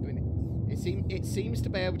mean, It seems to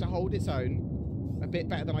be able to hold its own a bit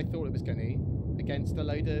better than I thought it was going to against a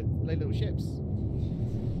load of little ships.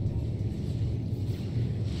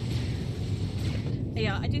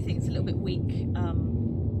 Yeah, I do think it's a little bit weak,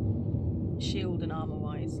 shield and armor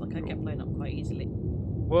wise. Like, I get blown up quite easily.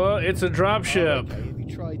 Well, it's a drop ship. Okay. Have you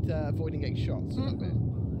tried avoiding getting shots a little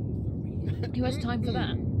bit? Who has time for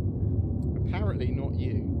that? Apparently not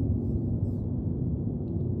you.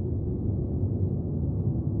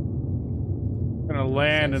 I'm gonna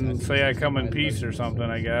land and say I come in peace or something,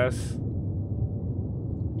 I guess.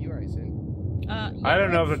 You right, Sin? I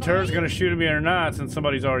don't know if the turret's gonna shoot at me or not since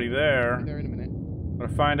somebody's already there. There in a minute. I'm gonna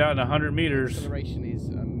find out in 100 meters. Acceleration is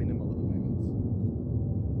minimal at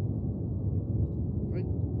the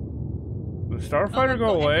moment. Did the starfighter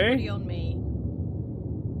go away? On me.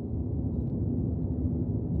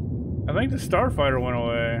 I think the starfighter went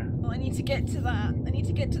away. Oh, I need to get to that. I need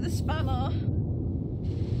to get to the spanner.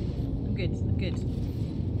 I'm good. I'm good.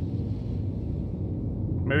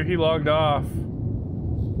 Maybe he logged off.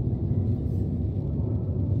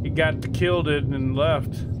 He got killed it and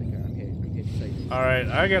left. Alright,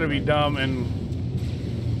 I gotta be dumb and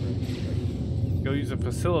go use the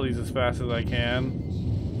facilities as fast as I can.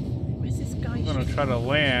 Where's this guy? I'm gonna try to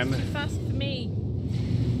land. Too fast for me.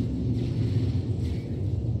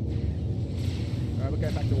 Alright, we're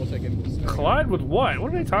going back to auto gimbals. Collide with what?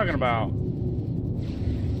 What are they talking about?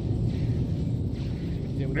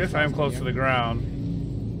 I guess I am close to the ground.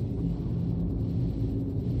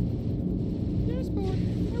 Yes, boy.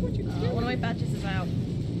 One of my badges is out.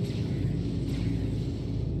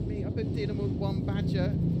 Me, I've been dealing with one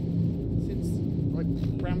badger since like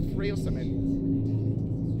round 3 or something.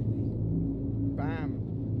 Bam.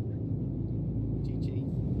 GG.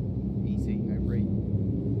 Easy, no re.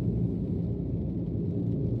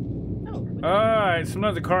 Alright,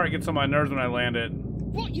 sometimes the car gets on my nerves when I land it.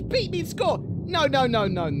 What? You beat me in score? No, no, no,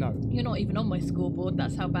 no, no. You're not even on my scoreboard.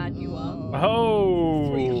 That's how bad you are.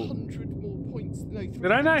 Oh. 300 more points. No,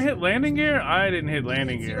 did I not hit landing gear? I didn't hit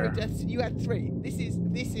landing gear. 0 deaths. You had 3. This is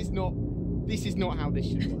not how this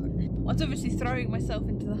should work. I was obviously throwing myself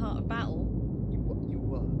into the heart of battle. You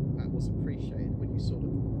were. That was appreciated when you sort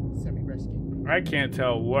of semi-rescued. I can't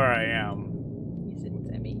tell where I am. You said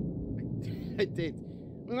semi. I did.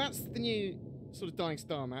 Well, that's the new sort of Dying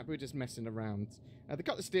Star map. We're just messing around. The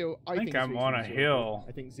Cut the Steel, I think I'm on a hill.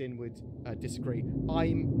 I think Zin would disagree.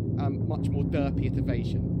 I'm much more derpy at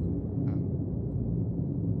evasion.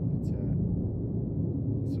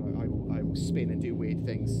 So I will spin and do weird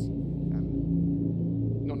things.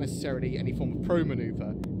 Not necessarily any form of pro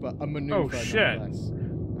maneuver, but a maneuver. Oh shit!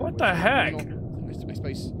 What the heck? I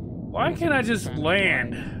suppose. Why can't I just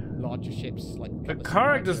land? Larger ships like the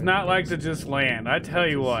car does not like to just land. I tell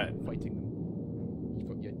you what. Fighting them.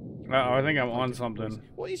 I think I'm on something.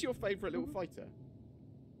 What is your favourite little fighter?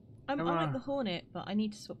 I like the Hornet, but I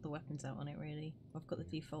need to swap the weapons out on it, really. I've got the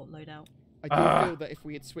default loadout. I do feel that if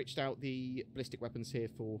we had switched out the ballistic weapons here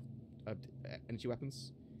for energy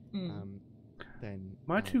weapons, then...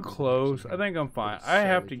 Am I too close? I think I'm fine. I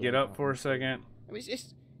have to get up for a second. I mean,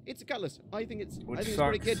 it's a Cutlass. I think it's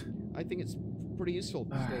pretty good. I think it's pretty useful.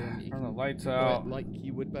 Turn the lights out. Like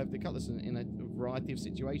you would with the Cutlass in a variety of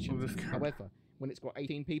situations. However, when it's got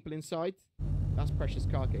 18 people inside, that's precious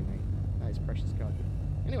cargo, mate. That is precious cargo.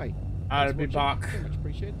 Anyway, I'd be back. Very much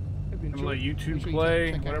appreciated. Hope you enjoyed. I'm gonna let YouTube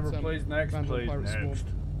play. Whatever plays next, plays next.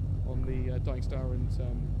 On the Dying Star and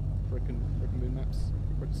Broken Moon maps.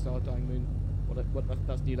 Broken Star, Dying Moon.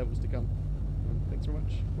 That's new levels to come. Thanks very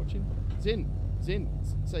much for watching. Zin,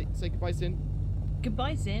 say goodbye, Zin.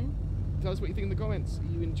 Goodbye, Zin. Tell us what you think in the comments.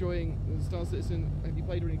 Are you enjoying the Star Citizen? Have you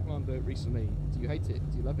played Ring Commander recently? Do you hate it?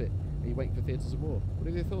 Do you love it? Are you waiting for Theatres of War? What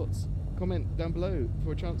are your thoughts? Comment down below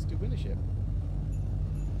for a chance to win a ship.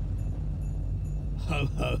 Ho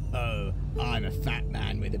ho ho, I'm a fat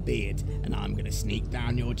man with a beard and I'm gonna sneak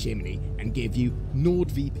down your chimney and give you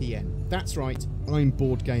NordVPN. That's right, I'm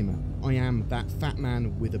Board Gamer. I am that fat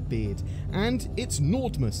man with a beard. And it's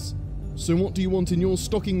Nordmus. So what do you want in your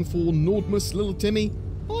stocking for Nordmus, little Timmy?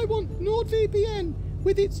 I want NordVPN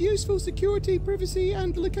with its useful security, privacy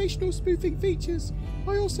and locational spoofing features.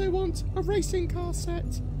 I also want a racing car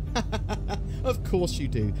set. Of course you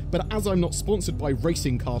do, but as I'm not sponsored by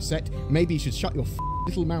Racing Car Set, maybe you should shut your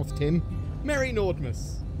little mouth, Tim. Merry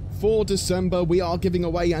Nordmus! For December, we are giving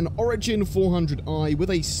away an Origin 400i with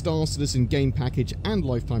a Star Citizen game package and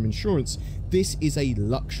lifetime insurance. This is a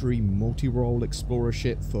luxury multi-role explorer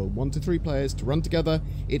ship for 1 to 3 players to run together.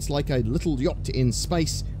 It's like a little yacht in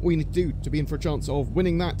space. All you need to do to be in for a chance of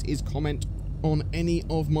winning that is comment on any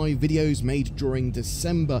of my videos made during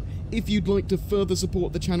December. If you'd like to further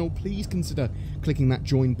support the channel, please consider clicking that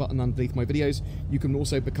join button underneath my videos. You can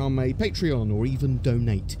also become a Patreon or even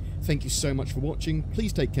donate. Thank you so much for watching,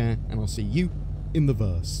 please take care, and I'll see you in the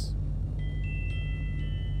verse.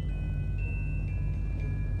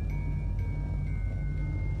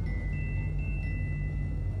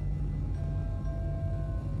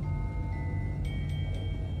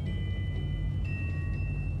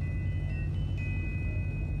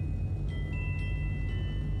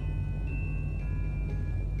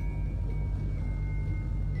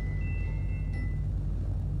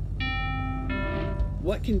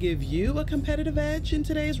 What can give you a competitive edge in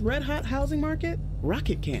today's red-hot housing market?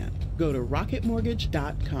 Rocket can. Go to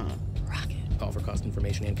rocketmortgage.com. Rocket. Call for cost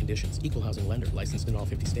information and conditions. Equal housing lender. Licensed in all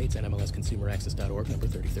 50 states. NMLSconsumeraccess.org. Number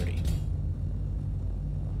 3030.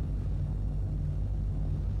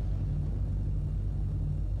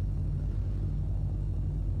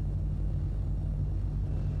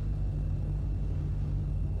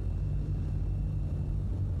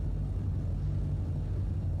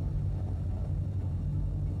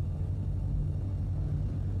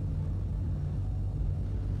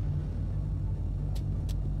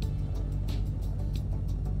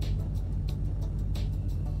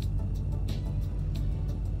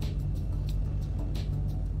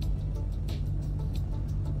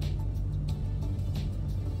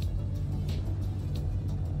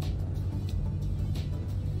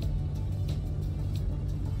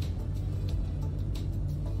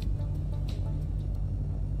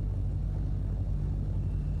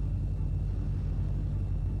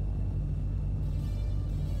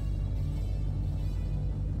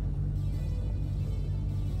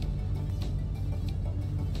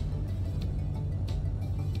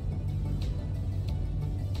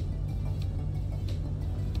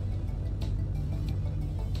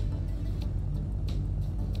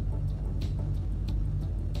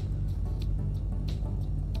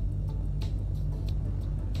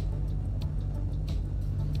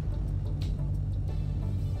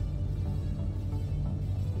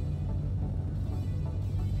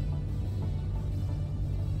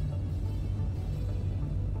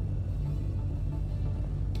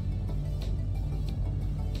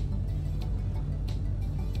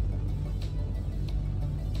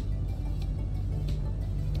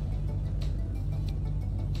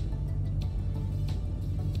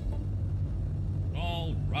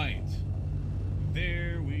 Right.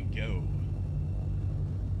 There we go.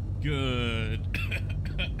 Good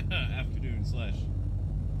afternoon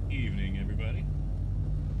 / evening, everybody.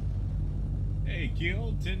 Hey,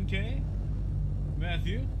 Kill, 10K,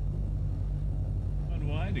 Matthew,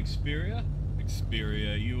 Unwind, Xperia,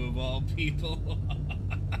 you of all people.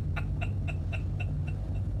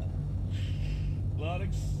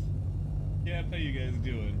 Lonix, Cap, how you guys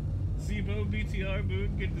doing? Sibo, BTR,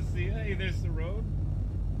 Moon, good to see ya. Hey, there's Sarone.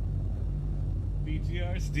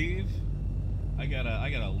 BTR, Steve. I got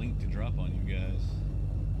a link to drop on you guys.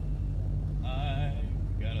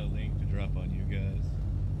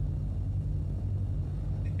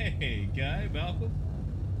 Hey, Guy, Malcolm,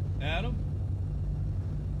 Adam.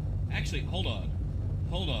 Actually, hold on.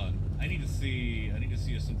 I need to see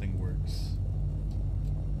if something works.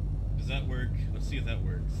 Does that work? Let's see if that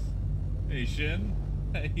works. Hey, Shin.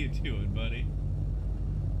 How you doing, buddy?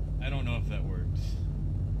 I don't know if that works.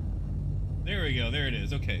 There we go. There it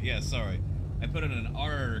is. Okay. Yeah. Sorry. I put in an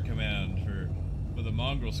R command for the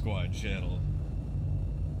Mongrel Squad channel.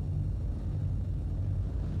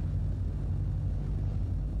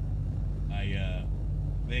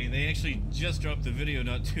 They actually just dropped the video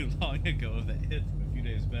not too long ago that hit a few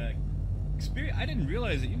days back. I didn't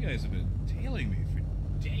realize that you guys have been tailing me for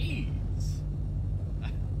days.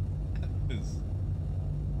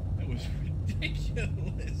 That was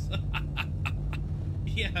ridiculous.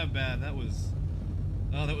 Yeah, man, that was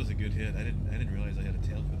a good hit. I didn't realize I had a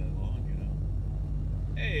tail for that long, you know.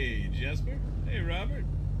 Hey, Jesper. Hey, Robert.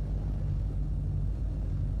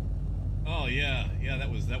 Oh yeah, that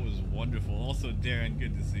was wonderful. Also, Darren,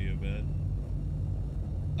 good to see you, man.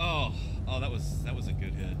 Oh, that was a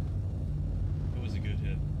good hit. That was a good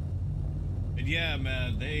hit. And yeah,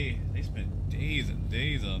 man, they spent days and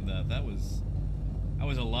days on that. That was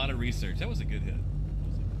a lot of research. That was a good hit. That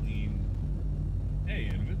was a clean. Hey,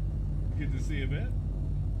 Invid, good to see you, man.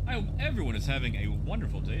 I hope everyone is having a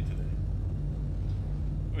wonderful day today.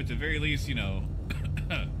 Or at the very least, you know,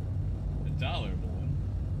 a tolerable one.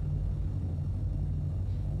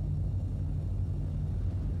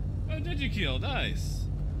 Oh, did you kill? Nice.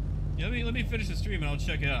 Yeah, let me finish the stream and I'll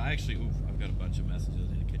check it out. Actually, I've got a bunch of messages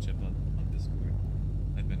I need to catch up on Discord.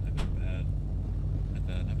 I've been bad at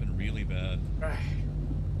that. I've been really bad.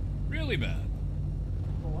 Really bad.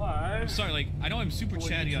 I'm sorry, like, I know I'm super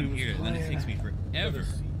chatty on here, and then it takes me forever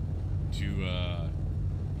to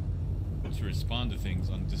respond to things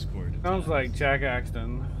on Discord. Sounds like Jack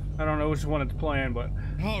Axton. I don't know which one it's playing, but...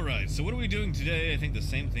 Alright, so what are we doing today? I think the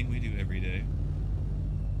same thing we do every day.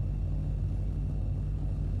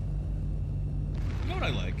 You know what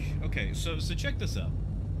I like? Okay, so check this out.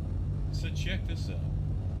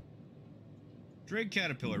 Drake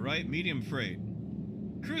Caterpillar, right? Medium freight.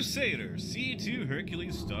 Crusader, C2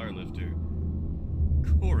 Hercules Starlifter.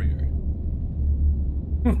 Courier.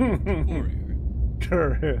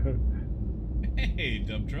 Courier. Hey,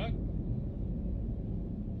 dump truck.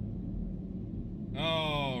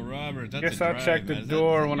 Oh, Robert, that's Guess I'll check the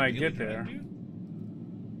door when I get there.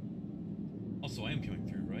 Also, I am coming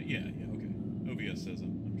through, right? Yeah, okay. OBS says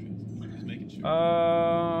I'm just making sure.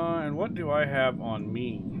 And what do I have on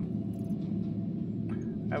me?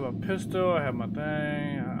 I have a pistol, I have my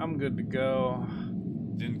thing, I'm good to go.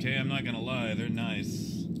 10K, I'm not gonna lie, they're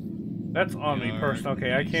nice. That's on me personally.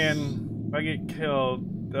 Okay, nice. If I get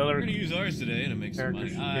killed, the other... We're gonna use ours today to make some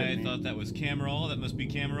money. I thought that was Camerol, that must be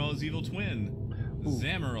Camerol's evil twin.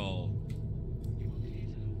 Zamerol.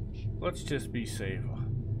 Let's just be safe.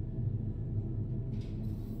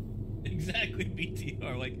 Exactly,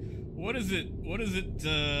 BTR. Like, what is it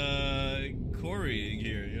quarrying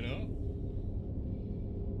here, you know?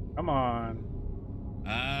 Come on.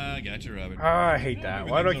 Ah, gotcha, Robert. I hate that.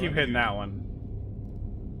 Why do I keep hitting that one?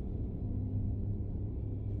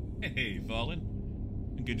 Hey, Fallen.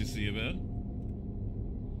 Good to see you, man.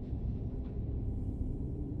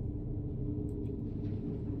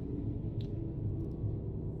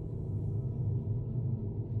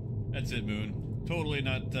 That's it, Moon. Totally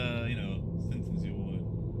not, you know, since you would.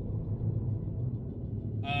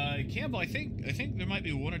 Campbell, I think there might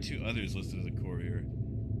be one or two others listed as a courier.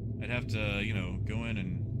 I'd have to, you know, go in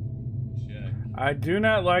and check. I do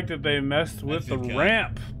not like that they messed with the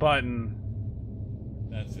ramp button.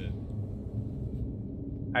 That's it.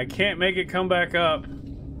 I can't make it come back up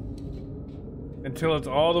until it's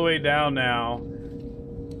all the way down now.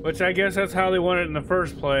 Which I guess that's how they want it in the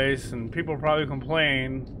first place, and people probably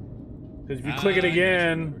complain. Because if you click it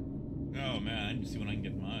again... Oh man, I need to see when I can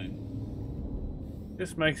get mine.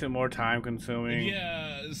 This makes it more time consuming.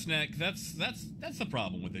 Yeah, Snack, that's the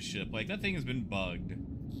problem with this ship. Like, that thing has been bugged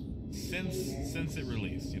since it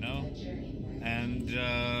released, you know? And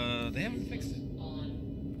they haven't fixed it.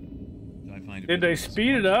 Did they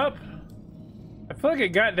speed it up? I feel like it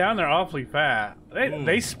got down there awfully fast.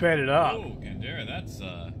 They sped it up. Oh, Gandera, that's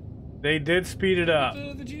they did speed it up.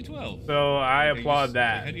 The G12. So I applaud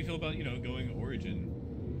that. How do you feel about, you know, going Origin?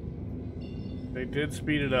 They did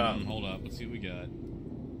speed it up. Hold up, let's see what we got.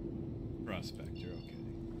 Prospector, okay.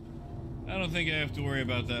 I don't think I have to worry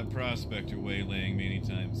about that Prospector waylaying me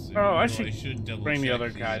anytime soon. Oh, I should bring the other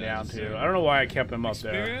guy down too. I don't know why I kept him up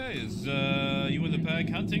there. Is you in the pack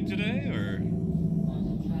hunting today, or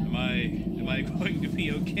am I going to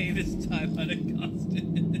be okay this time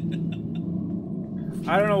unaccosted?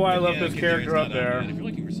 I don't know why I left this character up there. If you're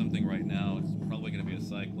looking for something right now, it's probably going to be a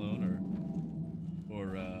Cyclone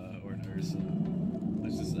or an Ursa. I'm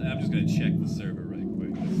just going to check the server right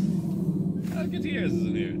quick. Gutierrez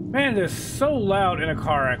isn't here. Man, it is so loud in a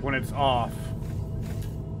car wreck when it's off.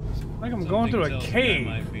 Like I'm going through a cave.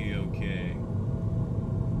 That might be okay.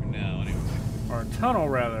 For now, anyway. Or a tunnel,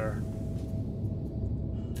 rather.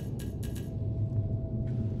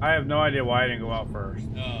 I have no idea why I didn't go out first.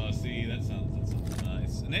 Oh, see, that sounds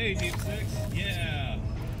nice. And hey, Deep Six, yeah,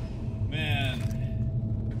 man.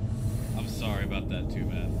 I'm sorry about that too,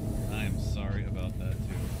 man. I am sorry about that too.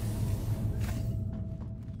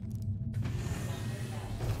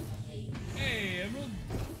 Hey, Emerald.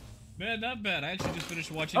 Man, not bad. I actually just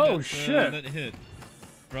finished watching that hit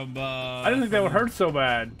from. I didn't think that would hurt so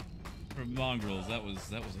bad. From Mongrels, that was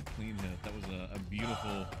a clean hit. That was a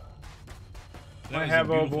beautiful. I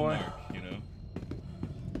have, oh boy. Mark, you know.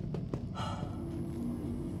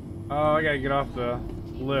 Oh, I gotta get off the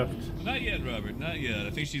lift. Not yet, Robert. Not yet. I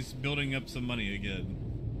think she's building up some money again.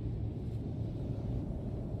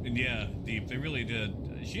 And yeah, Deep, they really did.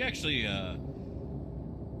 She actually, I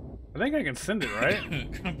think I can send it,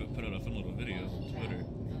 right? Crumpet put out a fun little video on Twitter.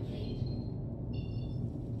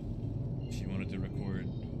 She wanted to record,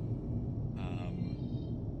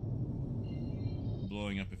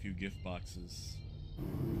 blowing up a few gift boxes.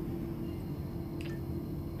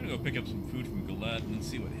 I'm gonna go pick up some food from Galette and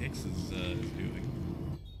see what Hicks is doing.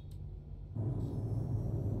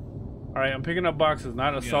 Alright, I'm picking up boxes,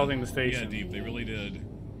 not assaulting the station. Yeah, Deep, they really did.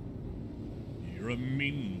 You're a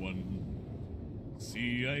mean one.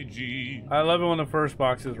 CIG. I love it when the first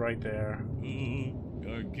box is right there.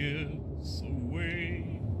 I guess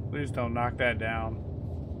away. Please don't knock that down.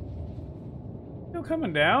 Still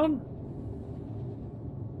coming down?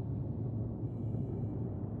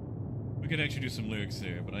 We could actually do some lyrics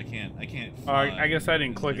there, but I can't. Oh, I guess I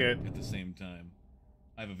didn't click it at the same time.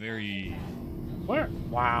 I have a very. Where?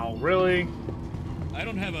 Wow, really? I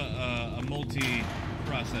don't have a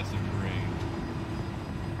multi-processor brain.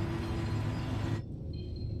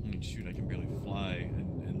 I mean, shoot, I can barely fly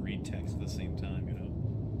and read text at the same time, you know?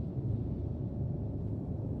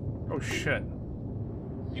 Oh, shit.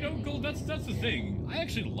 You know, Gold, that's the thing. I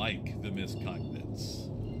actually like the missed cockpits.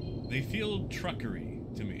 They feel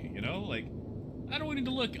truckery to me, you know? Like, I don't need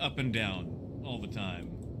to look up and down all the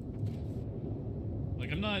time.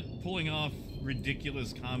 Like, I'm not pulling off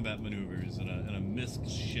ridiculous combat maneuvers in a missed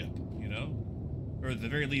ship, you know? Or at the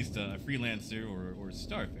very least, a freelancer or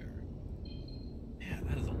starfarer. Man,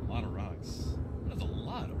 that is a lot of rocks. That is a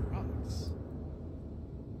lot of rocks.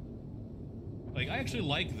 Like, I actually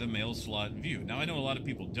like the mail slot view. Now, I know a lot of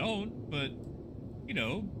people don't, but, you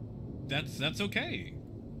know, that's okay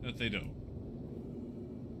that they don't.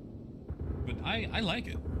 But I like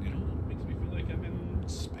it, you know? It makes me feel like I'm in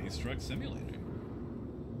Space Truck Simulator.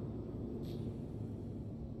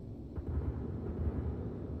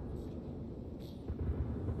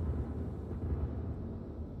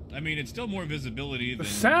 I mean, it's still more visibility than...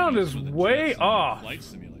 The sound is way off. Flight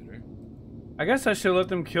Simulator. I guess I should let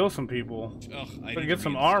them kill some people. Ugh, I to get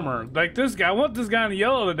some armor. Like this guy, I want this guy in the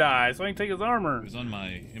yellow to die so I can take his armor. It was on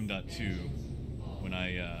my M.2 when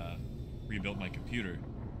I rebuilt my computer.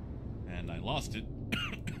 And I lost it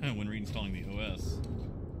when reinstalling the OS.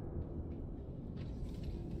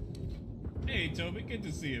 Hey, Toby, good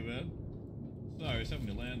to see you, man. Sorry, I was having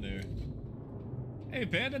to land there. Hey,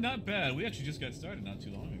 Panda, not bad. We actually just got started not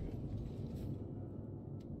too long ago.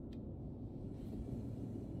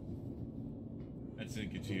 That's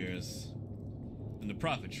it, Gutierrez. And the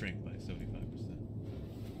profit shrank by 75%.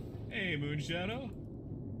 Hey, Moonshadow.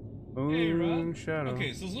 Hey, Rob. Shadow.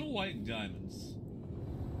 Okay, so those little white diamonds.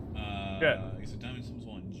 Yeah. I guess the diamond symbol's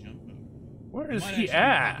on jump mode. Where is he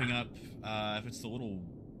at? Popping up, if it's the little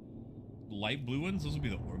light blue ones, those would be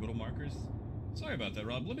the orbital markers. Sorry about that,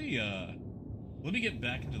 Rob. Let me get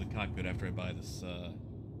back into the cockpit after I buy this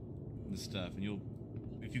stuff, and you'll,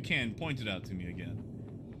 if you can, point it out to me again.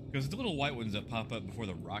 Because the little white ones that pop up before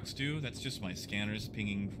the rocks do, that's just my scanners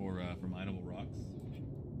pinging for mineable rocks.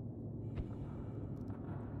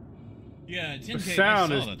 Yeah, 10K. The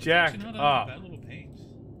sound is jacked up. Bad little paint.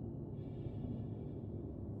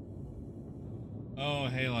 Oh,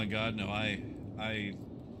 Halon, God, no,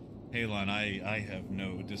 Halon, I have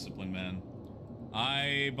no discipline, man.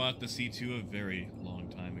 I bought the C2 a very long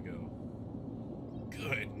time ago.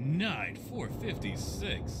 Good night,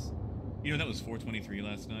 456. You know, that was 423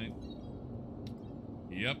 last night.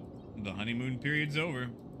 Yep, the honeymoon period's over.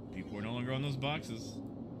 People are no longer on those boxes.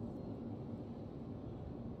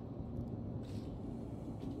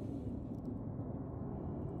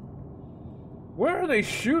 Where are they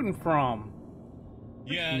shooting from?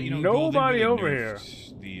 Yeah, you know, nobody over here.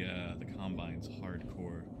 The Combines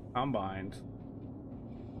hardcore. Combines.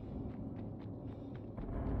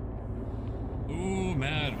 Ooh,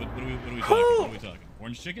 mad. What are we talking? What are we talking?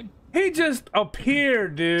 Orange chicken? He just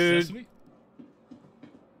appeared, dude. Sesame?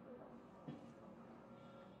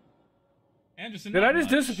 Anderson, did I just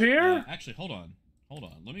disappear? Actually, hold on.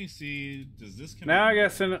 Let me see. Does this come now? I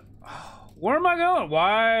guess where am I going?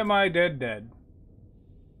 Why am I dead?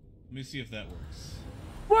 Let me see if that works.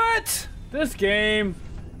 What? This game?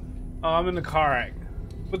 Oh, I'm in the car wreck.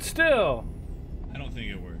 But still. I don't think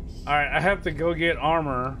it works. All right, I have to go get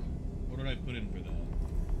armor. What did I put in for that?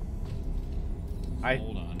 I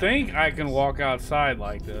think I can walk outside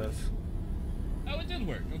like this. Oh, it did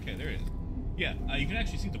work. Okay, there it is. Yeah, you can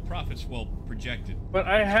actually see the profits well projected. But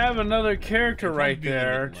I have another character right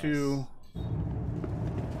there to...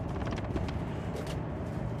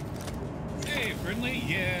 Hey, friendly,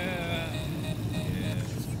 yeah.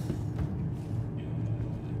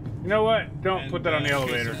 You know what? Don't put that on the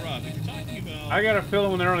elevator. So Rob, if you're talking about... I got a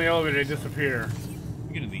feeling when they're on the elevator, they disappear.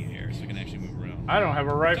 We get in the air so we can actually move around. I don't have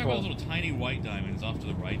a rifle. Talk about those little tiny white diamonds off to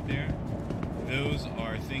the right there. Those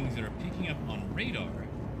are things that are picking up on radar,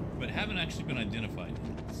 but haven't actually been identified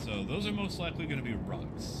yet. So those are most likely going to be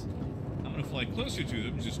rocks. I'm going to fly closer to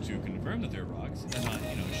them just to confirm that they're rocks, and not,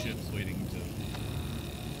 you know, ships waiting to,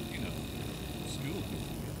 you know, school.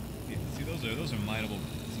 Yeah, see, those are mineable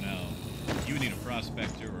ones. Now, you would need a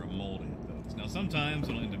prospector or a mole to hit those. Now, sometimes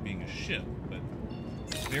it'll end up being a ship, but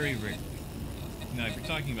very rarely. Now, if you're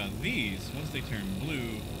talking about these, once they turn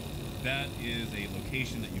blue, that is a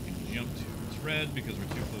location that you can jump to. It's red because we're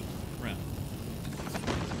too close to the ground.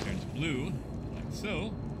 As it turns blue, like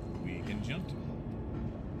so, we can jump to it.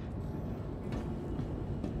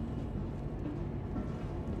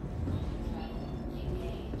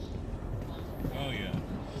 Oh yeah,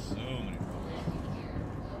 so many problems.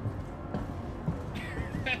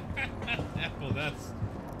 Apple, that's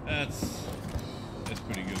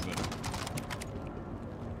pretty good, buddy.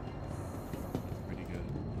 Pretty good.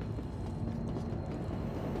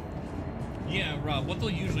 Yeah, Rob, what they'll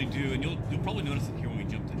usually do, and you'll probably notice it here when we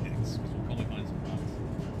jump to Hicks, because we'll probably find some rocks.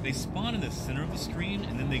 They spawn in the center of the screen,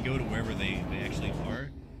 and then they go to wherever they actually are.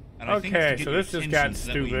 And okay, so this just got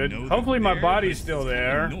stupid. Hopefully my body's still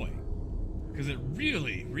there. Because it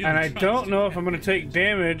really and I don't know if I'm going to take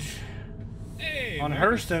damage on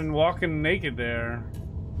Hurston walking naked there.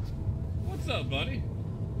 What's up, buddy?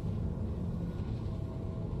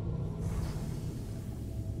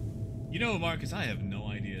 You know, Marcus, I have no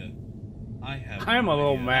idea. I'm a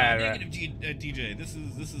little mad. Negative DJ, this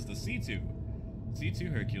is the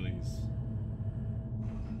C2 Hercules.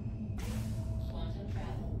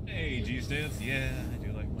 Hey, G-Stance, yeah, I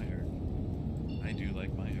do like my Herc. I do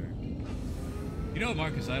like my Herc. You know,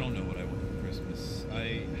 Marcus, I don't know what I want for Christmas.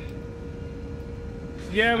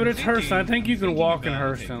 Yeah, but it's Hurston. I think you can walk in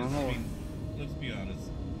Hurston. I mean, let's be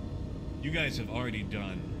honest. You guys have already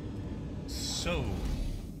done so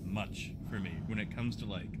much for me when it comes to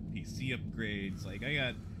like PC upgrades. Like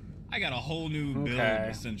I got a whole new build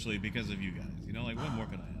essentially because of you guys. You know, like what more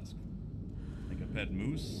can I ask? Like a pet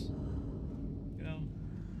moose, you know?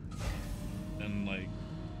 And like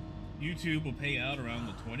YouTube will pay out around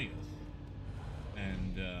the 20th,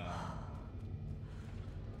 and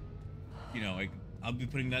you know, like I'll be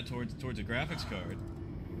putting that towards a graphics card,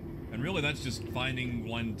 and really that's just finding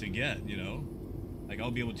one to get. You know, like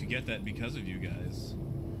I'll be able to get that because of you guys.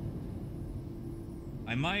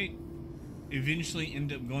 I might eventually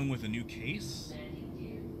end up going with a new case.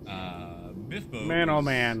 Biffbo, man, oh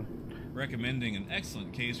man, recommending an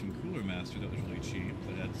excellent case from Cooler Master that was really cheap,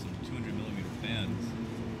 that had some 200mm fans.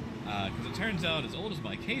 Because it turns out, as old as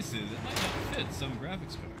my case is, it might not fit some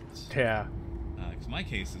graphics cards. Yeah. Because my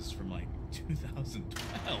case is from like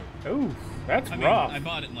 2012. Ooh, that's rough. I mean, I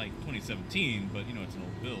bought it in like 2017, but you know it's an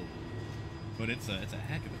old build. But it's a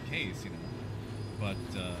heck of a case, you know. But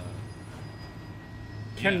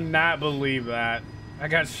cannot believe that. I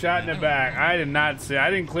got shot in the back. I did not see. I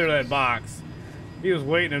didn't clear that box. He was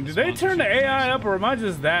waiting. Did they turn the AI up, or am I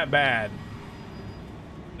just that bad?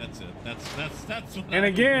 That's it. That's what and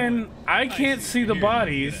again, I can't see the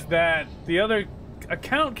bodies that the other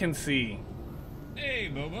account can see. Hey,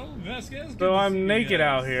 Bobo Vasquez. So I'm naked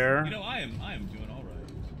out here. You know, I am doing all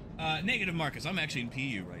right. Negative Marcus. I'm actually in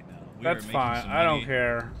PU right now. That's fine. I don't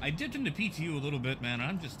care. I dipped into PTU a little bit, man. I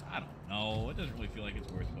don't know. It doesn't really feel like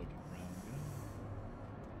it's worth poking around. You know?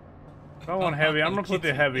 If I want heavy, I'm gonna put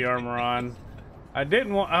the heavy armor on. I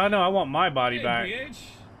didn't want. I know. I want my body back. BH.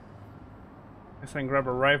 Guess I can grab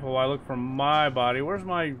a rifle while I look for my body. Where's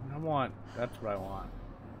my... That's what I want.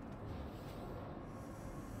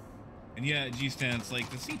 And yeah, G-Stance, like,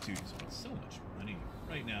 the C2 is worth so much money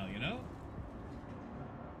right now, you know?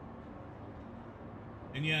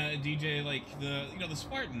 And yeah, DJ, like, the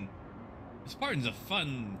Spartan. The Spartan's a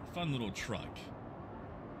fun little truck.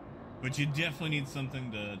 But you definitely need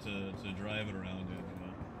something to drive it around in, you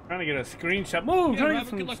know? Trying to get a screenshot. Move! Yeah, Robert,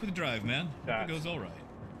 good luck with the drive, man. Hope it goes alright.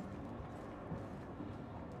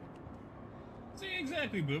 See,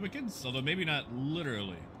 exactly, Boobikins. Although maybe not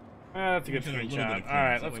literally. That's a good screenshot.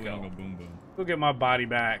 Alright, let's go. Boom, boom. Go get my body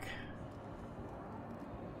back.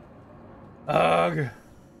 Ugh.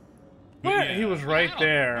 What? Yeah, he was right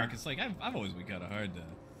there. Marcus, like, I've always been kind of hard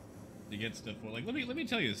to get stuff for. Like, let me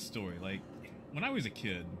tell you a story. Like, when I was a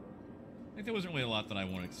kid, like, there wasn't really a lot that I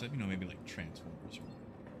wanted, except, you know, maybe like Transformers or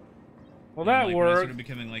well, that like, worked. When I started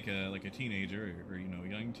becoming like a teenager or you know,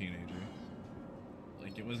 young teenager,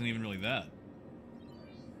 like, it wasn't even really that.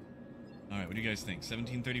 All right, what do you guys think?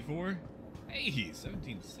 1734? Hey,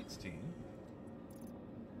 1716.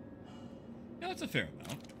 Yeah, that's a fair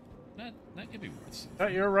amount. That could be worth something. Is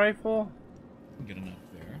that your rifle? Get enough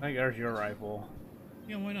there. I think there's your rifle.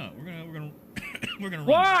 Yeah, why not? We're gonna run.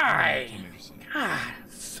 Why? God,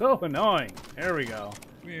 so annoying. There we go.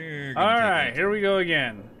 All right, here we go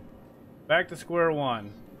again. Back to square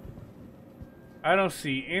one. I don't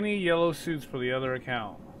see any yellow suits for the other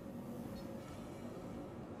account.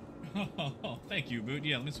 Oh, thank you, Boot.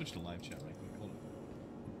 Yeah, let me switch to live chat right quick. Hold on.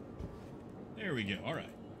 There we go. All right.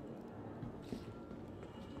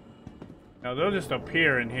 Now they'll just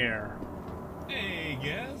appear in here. Hey,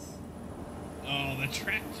 guys. Oh, the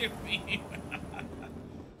traction beam.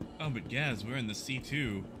 Oh, but Gaz, we're in the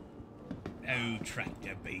C2. Oh,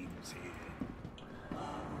 tractor beams here.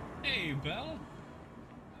 Hey, pal.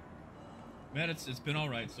 Man, it's been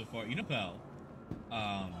alright so far. You know, pal,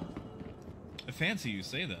 I fancy you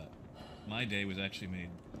say that. My day was actually made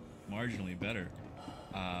marginally better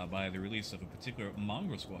by the release of a particular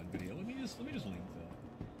Mongrel Squad video. Let me just link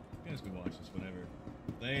that. You guys can watch this whenever.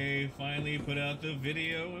 They finally put out the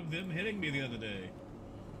video of them hitting me the other day.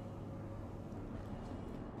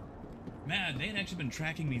 Man, they had actually been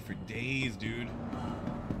tracking me for days, dude.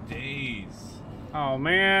 Days. Oh,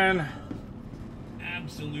 man.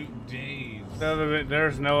 Absolute days.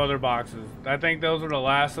 There's no other boxes. I think those were the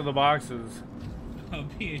last of the boxes. Oh,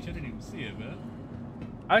 PH, I didn't even see it, man.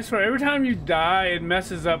 I swear, every time you die, it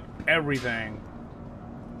messes up everything.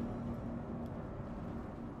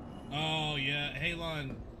 Oh, yeah.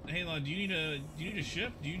 Halon, do you need a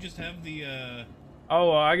ship? Do you just have the,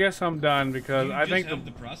 Oh, well, I guess I'm done because I think the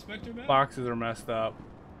Prospector back? boxes are messed up.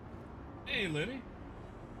 Hey, Liddy.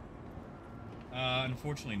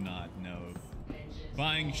 Unfortunately not, no.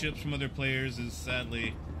 Buying ships from other players is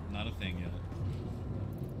sadly not a thing yet.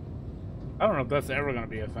 I don't know if that's ever going to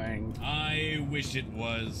be a thing. I wish it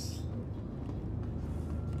was.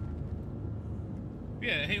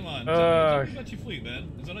 Yeah, hey Lon, tell me about your fleet, man.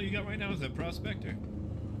 Is that all you got right now? Is that Prospector?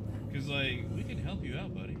 Because, like, we can help you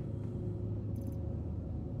out, buddy.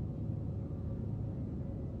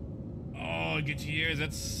 Oh, get your ears.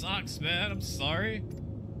 That sucks, man. I'm sorry.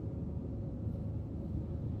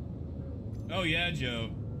 Oh, yeah,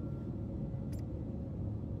 Joe.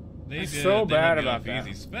 They so bad let me about off that.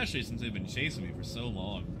 Easy, especially since they've been chasing me for so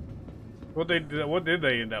long. What did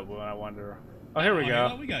they end up with, I wonder? Oh, here we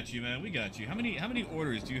go. Oh, we got you, man. We got you. How many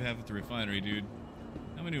orders do you have at the refinery, dude?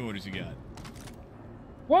 How many orders you got?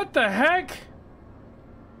 What the heck?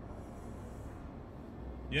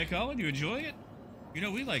 Yeah, Colin, you enjoying it? You know,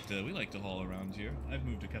 we like to haul around here. I've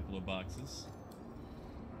moved a couple of boxes.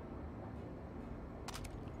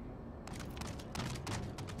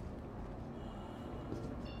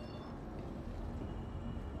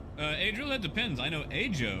 Adriel, that depends. I know A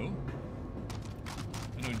Joe.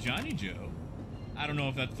 I know Johnny Joe. I don't know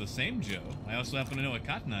if that's the same Joe. I also happen to know a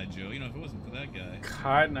Cotton Eye Joe. You know, if it wasn't for that guy,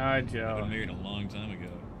 Cotton Eye Joe. I would have married a long time ago.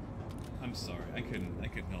 I'm sorry, I couldn't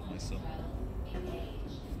help myself.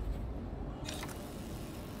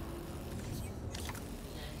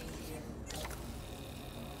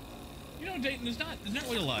 You know, Dayton, there's not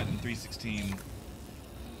really a lot in 316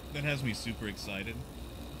 that has me super excited.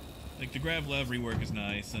 Like, the Gravlev rework is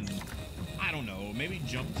nice, and I don't know, maybe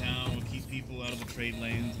Jump Town will keep people out of the trade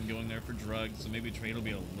lanes and going there for drugs, so maybe trade will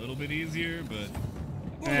be a little bit easier, but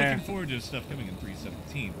we're looking forward to stuff coming in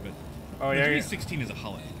 317, but 316 is a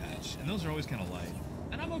holiday patch, and those are always kind of light,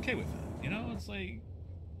 and I'm okay with that, you know? It's like,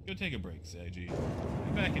 go take a break, CIG. Be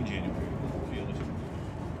back in January. Feel what you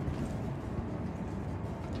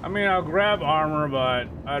I mean, I'll grab armor, but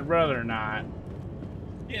I'd rather not.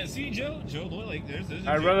 Yeah, see, Joe, like, there's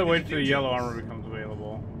I'd rather wait till the yellow armor becomes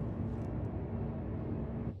available.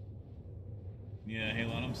 Yeah,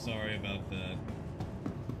 Halon, I'm sorry about that.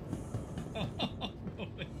 Oh,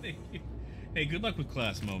 thank you. Hey, good luck with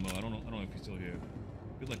class, Momo. I don't know if you're still here.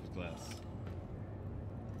 Good luck with class.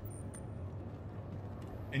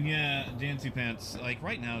 And yeah, Dancy Pants, like,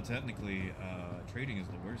 right now, technically, trading is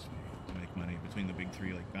the worst way to make money between the big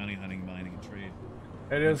three, like bounty hunting, mining, and trade.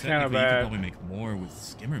 It is kind of bad. You can probably make more with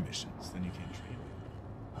skimmer missions than you can trade.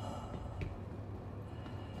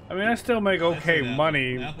 I mean, I still make okay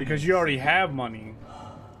money because you already have money.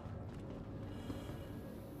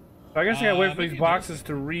 So I guess I gotta wait for these boxes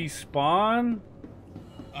to respawn.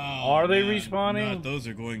 Oh, are they respawning? No, those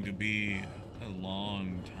are going to be a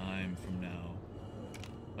long time from now.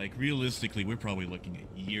 Like, realistically, we're probably looking at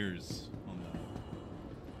years on that.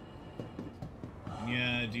 And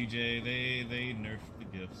yeah, DJ, they nerfed the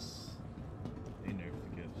gifts. They nerfed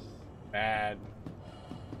the gifts. Bad.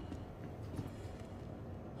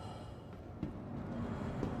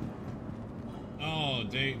 Oh,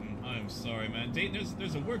 Dayton, I'm sorry, man. Dayton,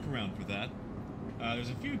 there's a workaround for that. There's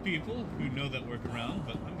a few people who know that workaround,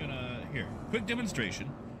 but I'm gonna... Here, quick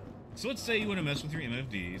demonstration. So let's say you want to mess with your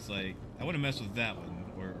MFDs, like, I want to mess with that one,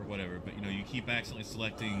 or whatever, but, you know, you keep accidentally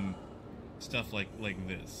selecting stuff like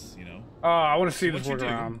this, you know? Oh, I want to see this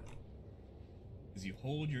workaround. Is you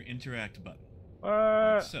hold your interact button.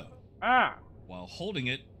 Like so. Ah. While holding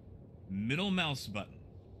it, middle mouse button.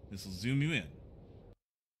 This will zoom you in.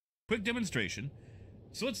 Quick demonstration.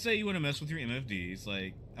 So let's say you want to mess with your MFDs,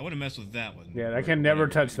 like, I want to mess with that one. Yeah, I can never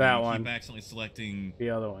touch that one. Keep accidentally selecting the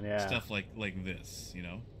other one, yeah. Stuff like this, you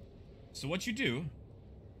know? So what you do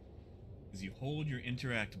is you hold your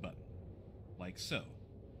interact button, like so.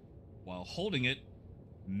 while holding it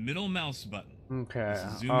middle mouse button. Okay.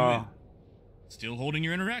 This is zoom you in. Still holding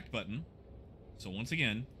your interact button. So once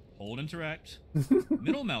again, hold interact,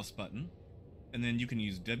 middle mouse button, and then you can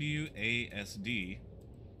use WASD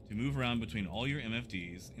to move around between all your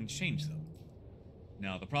MFDs and change them.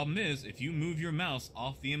 Now the problem is, if you move your mouse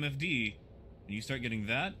off the MFD and you start getting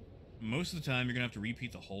that, most of the time you're gonna have to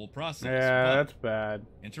repeat the whole process. Yeah, but that's bad.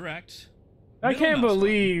 Interact. I can't mouse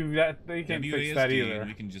believe that they can't fix WASD, that either. and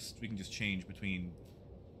we can just change between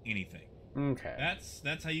anything. Okay.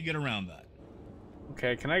 That's how you get around that.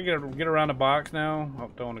 Okay, can I get around the box now? Oh,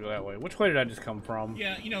 don't want to go that way. Which way did I just come from?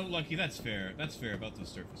 Yeah, you know, Lucky, that's fair. That's fair about those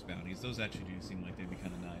surface bounties. Those actually do seem like they'd be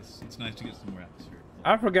kind of nice. It's nice to get some more atmospheric.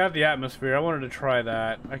 I forgot the atmosphere. I wanted to try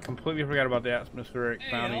that. I completely forgot about the atmospheric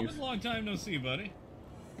bounties. Hey, long time no see, buddy.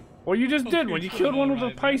 Well, you just did when you killed one of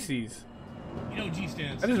the Pisces. You know,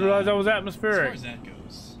 G-Stance. I just realized that was atmospheric. As far as that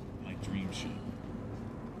goes, my dream ship.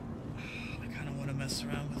 I kind of want to mess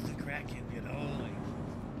around with the Kraken, you know? Like,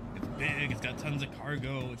 it's big, it's got tons of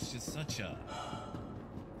cargo. It's just such a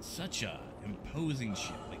imposing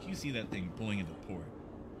ship. Like, you see that thing pulling into port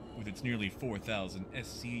with its nearly 4,000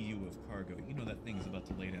 SCU of cargo. You know that thing's about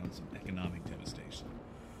to lay down some economic devastation.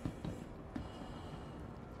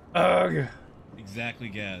 Ugh. Exactly,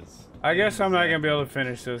 Gaz. I guess I'm not gonna be able to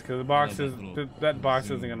finish this because the box is that box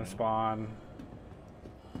isn't gonna spawn.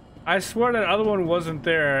 I swear that other one wasn't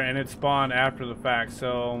there and it spawned after the fact,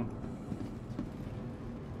 so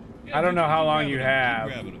Yeah, I don't know how long you have.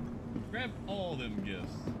 Grab all them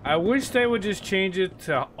gifts. I wish they would just change it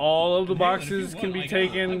to all of the boxes can be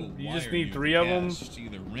taken. You just need 3 of them.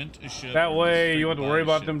 That way you don't have to worry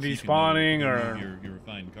about them despawning or your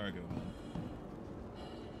refined cargo.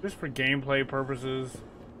 just for gameplay purposes.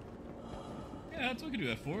 Yeah, that's what we can do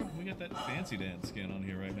that for. We got that fancy dance skin on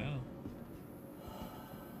here right now.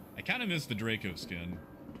 I kind of miss the Draco skin.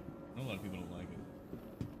 I know a lot of people don't like it.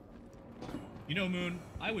 You know, Moon,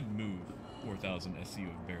 I would move 4,000 SCU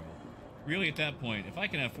of barrel. Really, at that point, if I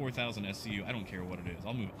can have 4,000 SCU, I don't care what it is.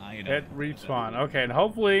 I'll move iodine. It respawn. Okay, and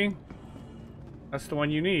hopefully that's the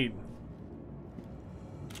one you need.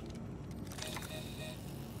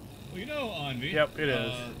 Well, you know, Envy. Yep, it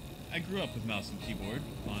is. I grew up with mouse and keyboard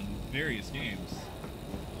on various games,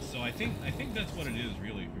 so I think that's what it is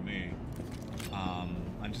really for me.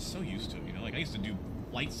 I'm just so used to it, you know. Like I used to do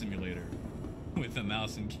Flight Simulator with a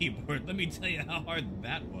mouse and keyboard. Let me tell you how hard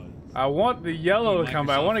that was. I want the yellow to come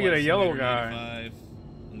back. I want to get a yellow guy.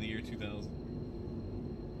 In the year 2000.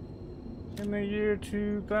 In the year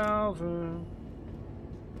 2000.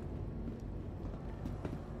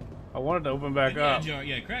 I wanted to open back up.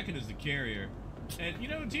 Yeah, Kraken is the carrier. And, you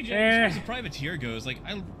know, TJ, as far as the privateer goes, like,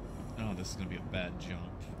 oh, this is going to be a bad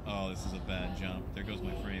jump. Oh, this is a bad jump. There goes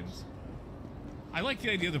my frames. I like the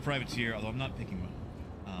idea of the privateer, although I'm not picking one.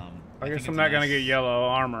 I guess I'm not going to get yellow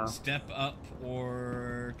armor. Step up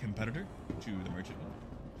or competitor to the merchant one.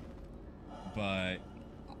 But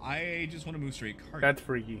I just want to move straight cargo. That's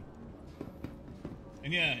freaky.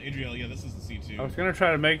 And yeah, Adriel, yeah, this is the C2. I was going to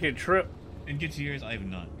try to make it trip. And get to yours, I have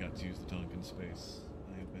not got to use the tongue in space.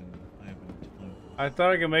 I have been I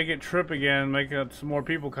thought I could make it trip again, make some more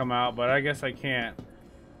people come out, but I guess I can't.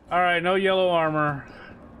 Alright, no yellow armor.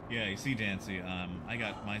 Yeah, you see, Dancy, I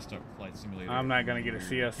got my start with Flight Simulator. I'm not gonna get a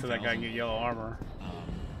CS so that guy can get yellow armor.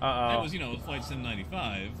 Uh-oh. It was, you know, Flight Sim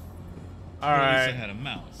 95. Alright. At least I had a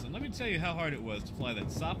mouse. And let me tell you how hard it was to fly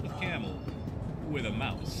that Sop with Camel with a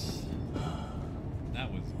mouse.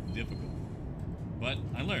 That was difficult. But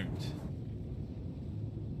I learned.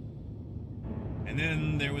 And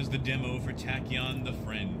then there was the demo for Tachyon the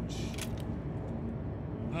Fringe.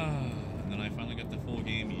 And then I finally got the full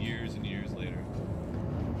game years and years later.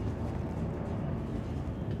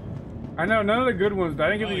 I know, none of the good ones. I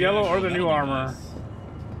didn't get the yellow or the new armor.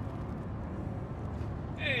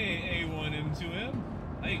 Hey, A1M2M.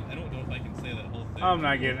 I don't know if I can say that whole thing. I'm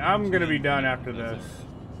not getting. I'm gonna be done after this.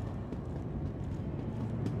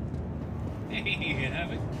 Hey,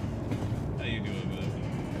 Havoc. How you doing, bud?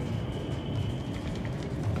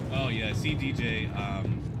 Oh yeah, see DJ, I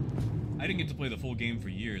didn't get to play the full game for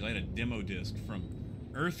years. I had a demo disc from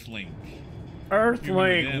Earthlink.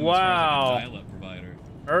 Earthlink, wow. Like a dial-up provider.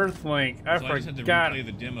 Earthlink, I so I just had to forgot. replay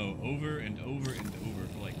the demo over and over and over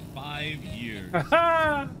for like 5 years.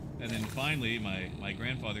 And then finally, my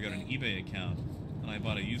grandfather got an eBay account, and I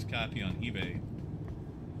bought a used copy on eBay.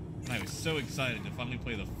 And I was so excited to finally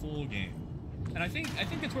play the full game. And I think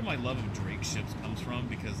that's where my love of Drake ships comes from,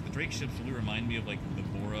 because the Drake ships really remind me of like the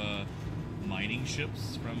Bora mining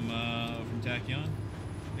ships from Tachyon.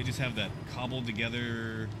 They just have that cobbled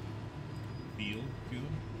together feel to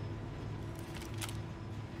them.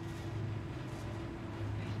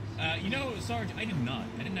 You know, Sarge, I did not.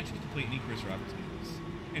 I didn't actually get to play any Chris Roberts games.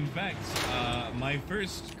 In fact, my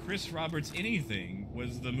first Chris Roberts anything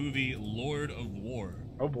was the movie Lord of War.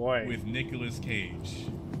 Oh boy. With Nicolas Cage.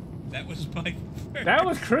 That was my first. That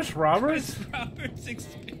was Chris Roberts? Chris Roberts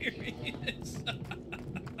experience.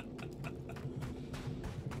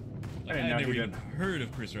 I had never even heard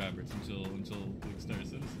of Chris Roberts until like Star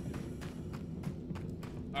Citizen.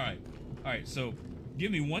 Alright, so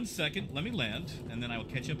give me 1 second, let me land, and then I will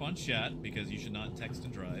catch up on chat, because you should not text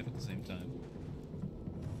and drive at the same time.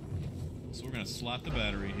 So we're gonna slot the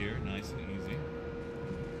battery here, nice and easy.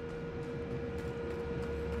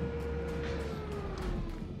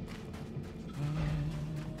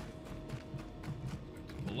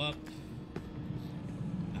 Pull up.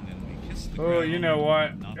 And then we kiss the ground. Oh, you know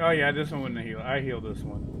what? Oh yeah, this one wouldn't heal. I healed this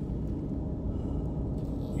one.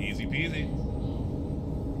 Easy peasy.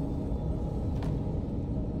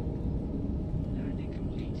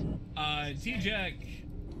 T-Jack,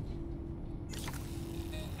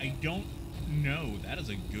 I don't know. That is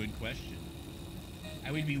a good question.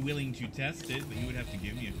 I would be willing to test it, but you would have to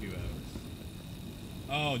give me a few hours.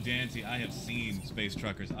 Oh, Dante, I have seen Space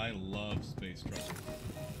Truckers. I love Space Truckers.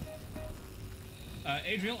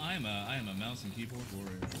 Adriel, I am a mouse and keyboard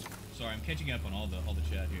warrior. Sorry, I'm catching up on all the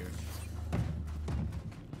chat here.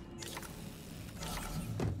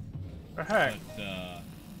 But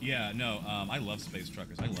yeah, no, I love Space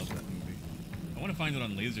Truckers. I love that movie. I want to find it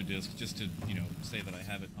on Laserdisc just to, you know, say that I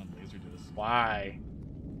have it on Laserdisc. Why?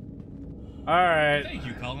 Alright. Thank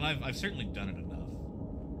you, Colin. I've certainly done it enough.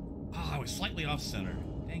 Ah, I was slightly off center.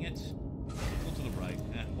 Dang it. Go to the right.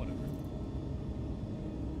 Whatever.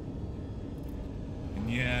 And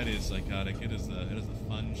yeah, it is psychotic. It is the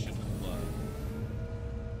fun shit to fly.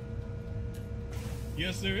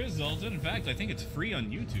 Yes, there is, Zoltan. In fact, I think it's free on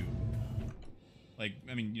YouTube. Like,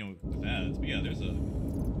 I mean, you know, with ads, but yeah, there's a...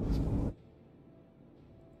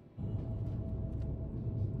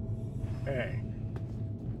 Hey.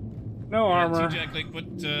 No armor. T-Jack, like, what,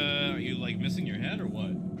 are you, like, missing your head or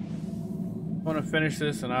what? I want to finish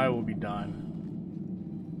this and I will be done.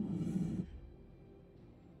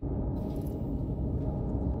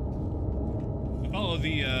 I follow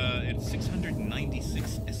the, it's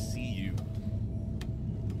 696 SCU.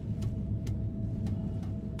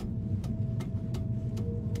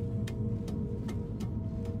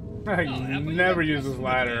 I never use this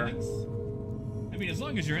ladder. I mean, as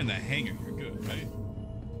long as you're in the hangar, you're good, right?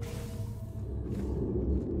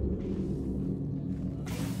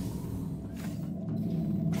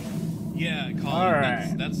 Yeah,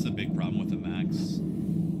 Colin, that's the big problem with the Max.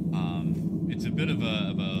 It's a bit of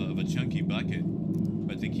a chunky bucket,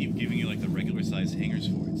 but they keep giving you like the regular size hangars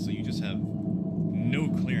for it, so you just have no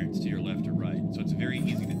clearance to your left or right. So it's very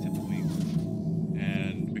easy to tip the wing.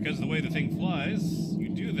 And because of the way the thing flies, you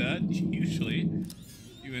do that, usually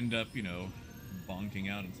you end up, you know,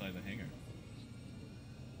 bonking out inside the hangar.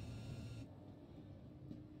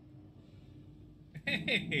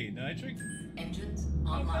 Hey, Nitric. Engines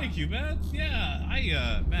online. Oh, thank you, man. Yeah,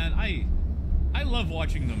 I love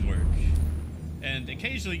watching them work, and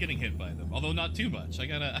occasionally getting hit by them. Although not too much. I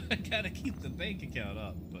gotta keep the bank account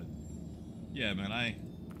up. But yeah, man, I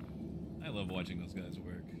love watching those guys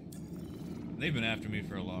work. They've been after me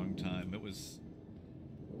for a long time. It was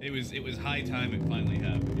high time it finally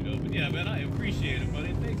happened, you know. But yeah, man, I appreciate it,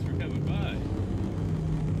 buddy. Thanks for coming by.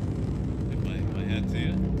 Tip my hat to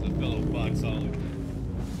you. It's a fellow boxholic.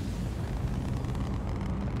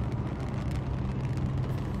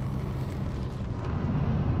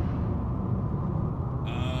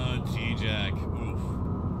 G-Jack. Oof.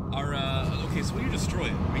 Okay, so when you destroy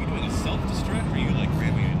it, are you doing a self-destruct or are you like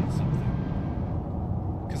ramming it into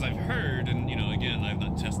something? Because I've heard, and you know, again, I've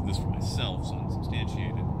not tested this for myself, so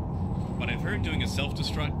unsubstantiated, but I've heard doing a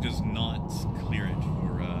self-destruct does not clear it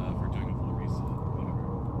for doing a full reset, whatever.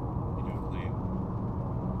 You do a clean.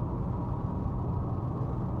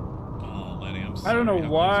 Oh, Lenny, I'm sorry. I don't know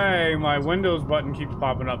why my Windows button keeps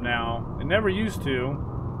popping up now. It never used to.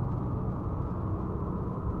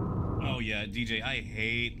 Oh yeah, DJ, I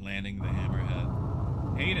hate landing the hammerhead.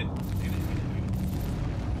 Hate it. Hate it.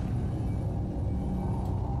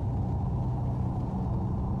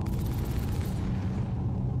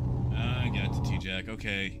 I got to T-Jack.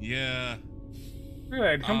 Okay, yeah.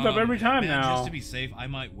 Yeah, it comes up every time now. Just to be safe, I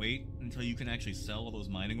might wait until you can actually sell all those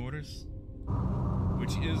mining orders,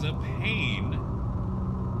 which is a pain.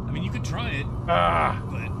 I mean, you could try it,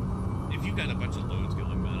 but if you've got a bunch of loads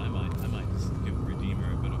going, man, I might just give the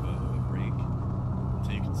Redeemer a bit of a break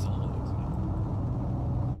until you can solve it.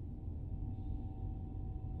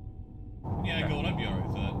 Yeah, Gold, I'd be alright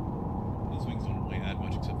with that. Those wings don't really add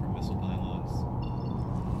much except for missile pylons.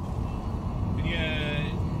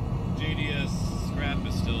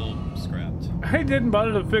 I didn't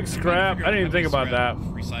bother to fix scrap. I didn't even think about that.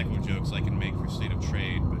 Recycle jokes I can make for State of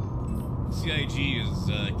Trade, but CIG is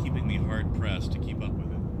keeping me hard pressed to keep up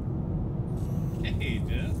with it. Hey,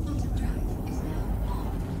 Jeff.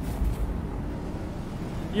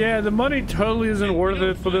 Yeah, the money totally isn't worth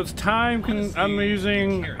it for this time. I'm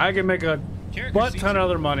using. I can make a butt ton of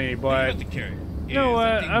other money, but you know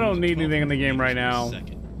what? I don't need anything in the game right now.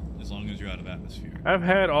 As long as you're out of atmosphere. I've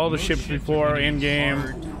had all the ships before in game.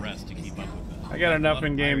 I got enough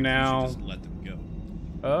in game now. Just let them go.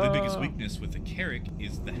 The biggest weakness with the Carrack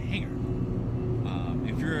is the hangar.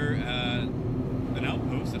 If you're an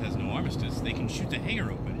outpost that has no armistice, they can shoot the hangar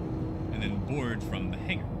open and then board from the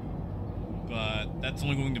hangar. But that's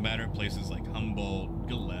only going to matter at places like Humboldt,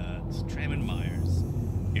 Galetz, Tram and Myers.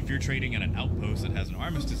 If you're trading at an outpost that has an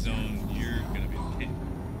armistice zone, you're gonna be okay.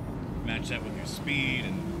 Match that with your speed,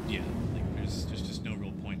 and yeah, like there's just no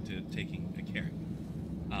real point to taking a Carrack.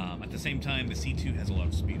 At the same time, the C2 has a lot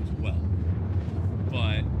of speed as well,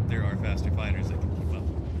 but there are faster fighters that can keep up.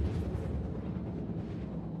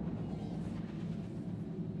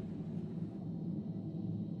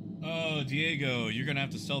 Oh, Diego, you're gonna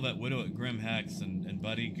have to sell that Widow at Grim Hex, and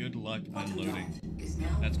buddy, good luck unloading.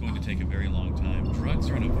 That's going to take a very long time. Drugs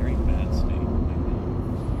are in a very bad state right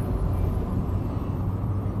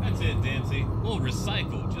now. That's it, Dancy. We'll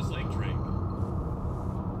recycle just like Drake.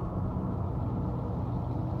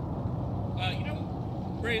 You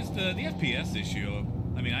know, raised the FPS issue.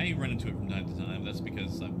 I mean, I run into it from time to time. That's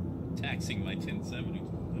because I'm taxing my 1070 to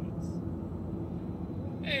the limits.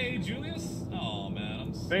 Hey, Julius. Oh man,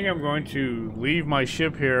 I think I'm going to leave my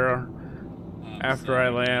ship here after I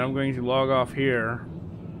land. I'm going to log off here,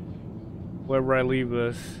 wherever I leave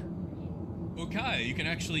this. Okay, you can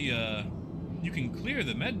actually you can clear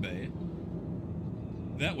the med bay.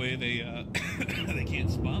 That way they they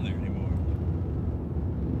can't spawn there anymore.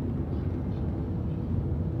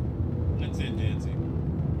 That's it, Dancy.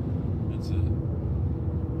 That's it.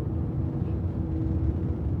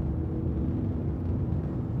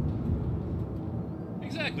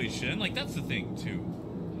 Exactly, Shin. Like, that's the thing, too.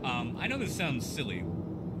 I know this sounds silly,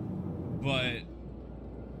 but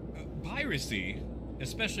piracy,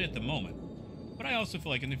 especially at the moment, but I also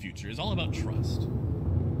feel like in the future, is all about trust.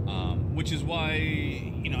 Which is why,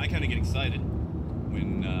 you know, I kind of get excited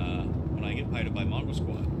when I get pirated by Mongol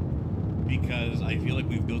Squad. Because I feel like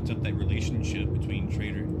we've built up that relationship between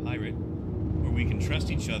trader and pirate where we can trust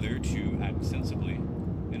each other to act sensibly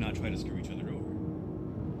and not try to screw each other over.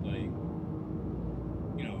 Like,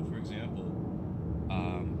 you know, for example,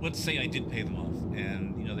 let's say I did pay them off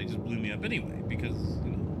and, you know, they just blew me up anyway because,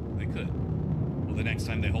 you know, they could. Well, the next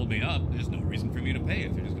time they hold me up, there's no reason for me to pay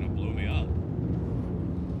if they're just going to blow me up.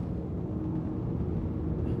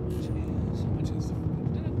 Jeez, how much is the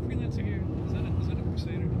freelancer here? Is that a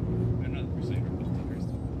Crusader? They're not a Crusader, but it's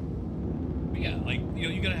interesting. But yeah, like, you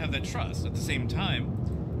know, you gotta have that trust. At the same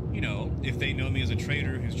time, you know, if they know me as a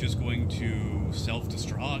trader who's just going to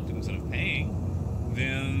self-destruct instead of paying,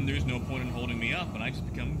 then there's no point in holding me up and I just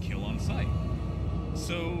become kill on sight.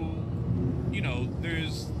 So, you know,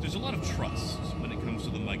 there's a lot of trust when it comes to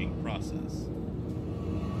the mugging process.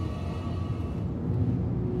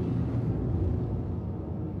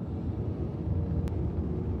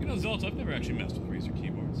 You know, Zelt, I've never actually messed with Razer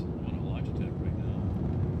keyboards. I'm on a Logitech right now.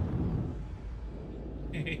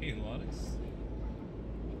 Hey, Lodix.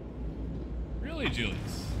 Really,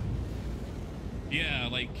 Julius? Yeah,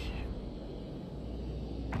 like,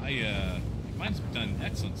 mine's done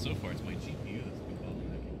excellent so far. It's my GPU that's been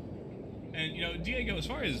bottlenecking. And, you know, Diego, as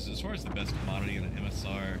far as the best commodity in an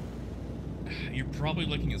MSR, you're probably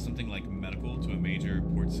looking at something like medical to a major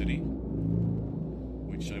port city.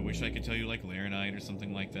 Which I wish I could tell you like Laranite or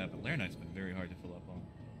something like that, but Laranite's been very hard to fill up on.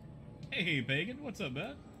 Hey, Pagan, what's up,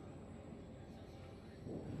 man?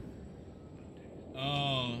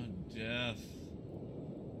 Oh, death.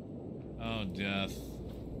 Oh, death.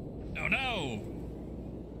 Oh, no!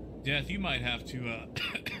 Death, you might have to,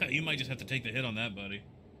 you might just have to take the hit on that, buddy.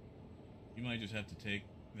 You might just have to take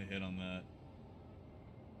the hit on that.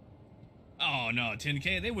 Oh, no,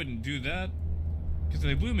 10K, they wouldn't do that. Because if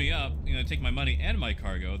they blew me up, you know, take my money and my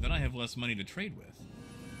cargo, then I have less money to trade with.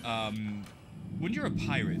 When you're a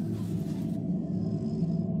pirate,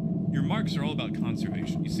 your marks are all about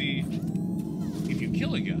conservation. You see, if you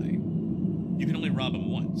kill a guy, you can only rob him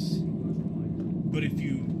once. But if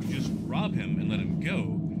you just rob him and let him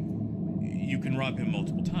go, you can rob him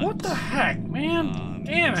multiple times. What the heck, man?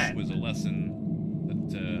 Damn it! This was a lesson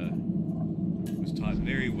that was taught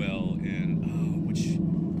very well in, which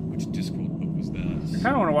Discworld book was that? I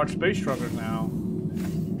kind of want to watch Space Truckers now.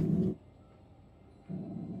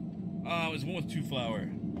 It was one with 2 flower.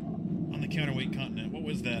 I'm on the counterweight continent. What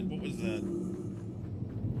was that? What was that?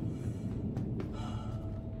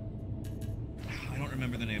 I don't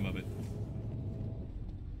remember the name of it.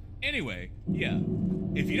 Anyway, yeah.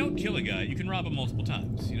 If you don't kill a guy, you can rob him multiple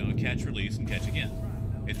times. You know, catch, release, and catch again.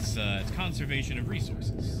 It's conservation of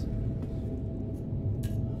resources.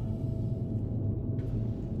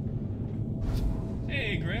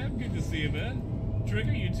 Hey, Graham, good to see you, man.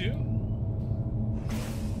 Trigger, you too?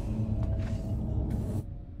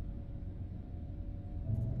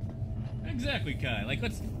 Exactly, Kai. Like,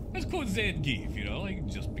 let's quote Zangief, you know? Like,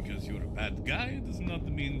 just because you're a bad guy does not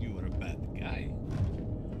mean you are a bad guy.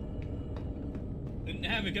 And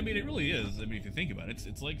Havoc, I mean, it really is. I mean, if you think about it,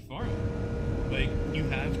 it's like farming. Like, you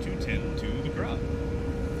have to tend to the crop.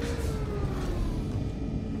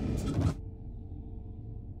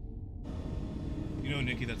 You know,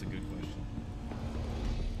 Nikki, that's a good question.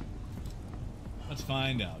 Let's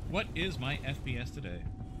find out. What is my FPS today?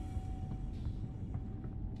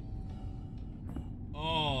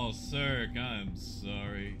 Oh, sir, I'm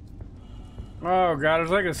sorry. Oh god,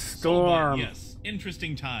 it's like a storm. Soul, yes,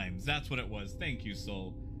 interesting times. That's what it was. Thank you,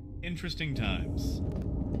 Soul. Interesting times.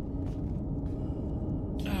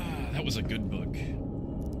 Ah, that was a good book.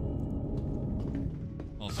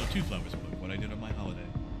 Also, Two Flowers book. What I did on my holiday.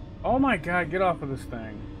 Oh my god, get off of this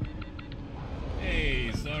thing.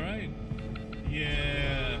 Hey, it's all right.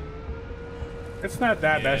 Yeah. It's not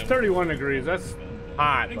that bad. It's 31 degrees. That's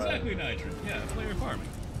hot. Exactly, Nitro. Yeah, player farming.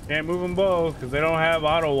 Can't move them both because they don't have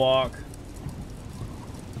auto walk.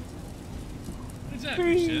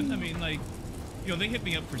 Exactly, shit. I mean, like, you know, they hit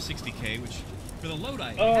me up for 60K, which for the load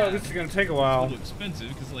I had, this is gonna take a while. It's a little expensive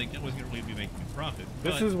because, like, that wasn't gonna really be making a profit.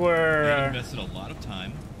 This is where they invested a lot of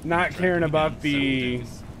time. Not caring about the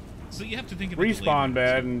so you have to think about respawn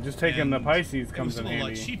bed and just taking the Pisces comes in handy. It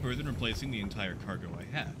was a lot cheaper than replacing the entire cargo I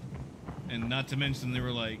had, and not to mention there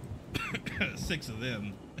were like 6 of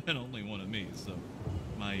them and only 1 of me. So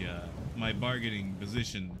my bargaining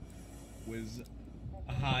position was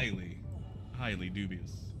highly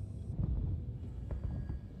dubious.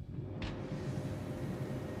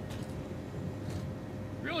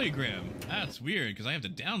 Really, Graham? That's weird because I have to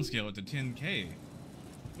downscale it to 10K.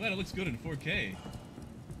 Glad it looks good in 4K.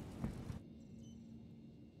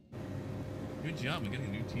 Good job on getting a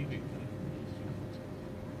new TV.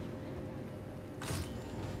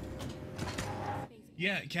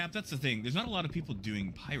 Yeah, Cap, that's the thing. There's not a lot of people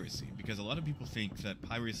doing piracy because a lot of people think that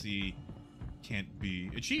piracy can't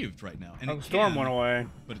be achieved right now. And the storm went away.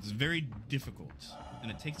 But it's very difficult,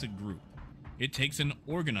 and it takes a group. It takes an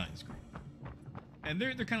organized group. And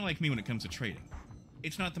they're kind of like me when it comes to trading.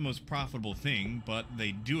 It's not the most profitable thing, but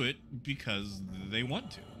they do it because they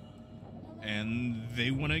want to. And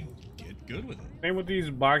they want to get good with it. Same with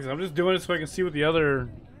these boxes. I'm just doing it so I can see what the other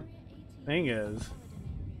thing is.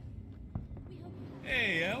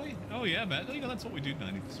 Hey, Ellie. Oh, yeah, man. You know, that's what we do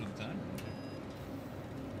 90% of the time.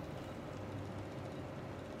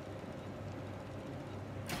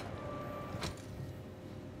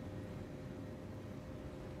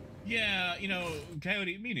 Yeah, you know,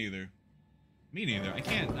 Coyote, me neither. Me neither. I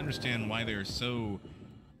can't understand why they're so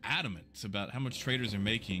adamant about how much traders are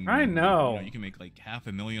making. I know. You know, you can make like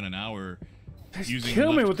 $500,000 an hour using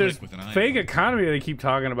kill me with this fake economy they keep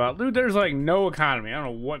talking about. Dude, there's like no economy. I don't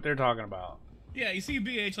know what they're talking about. Yeah, you see,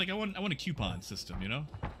 BH, like I want a coupon system, you know?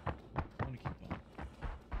 I want a coupon.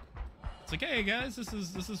 It's like, hey guys, this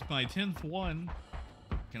is my 10th one.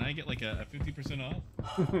 Can I get like a 50% off?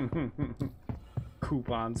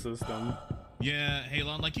 Coupon system. Yeah, hey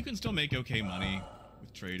Lon, like you can still make okay money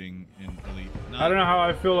with trading in Elite. I don't know how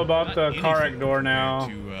I feel about the Karak door now.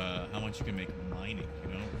 To how much you can make mining,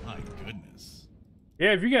 you know? My goodness.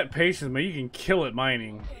 Yeah, if you got patience, man, you can kill it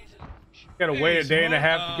mining. You gotta wait a day and a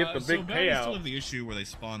half to get the big payout. Still have the issue where they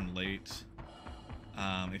spawn late.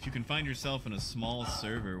 If you can find yourself in a small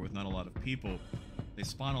server with not a lot of people, they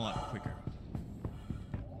spawn a lot quicker.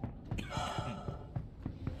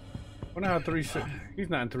 I wonder how he's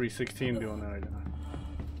not in 316 doing that again.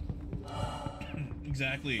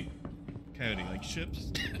 Exactly. Coyote, like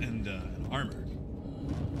ships and armor.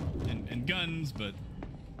 And guns, but,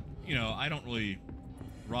 you know, I don't really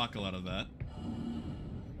rock a lot of that.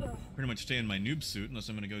 Pretty much stay in my noob suit unless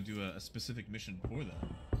I'm going to go do a specific mission for that.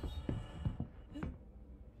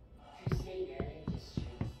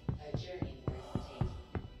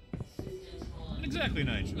 Exactly,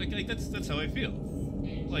 Nigel. Like that's how I feel.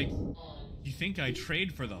 Like, you think I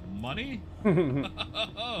trade for the money?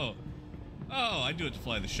 Oh, I do it to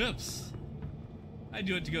fly the ships. I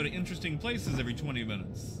do it to go to interesting places every 20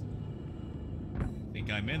 minutes.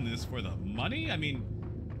 Think I'm in this for the money? I mean,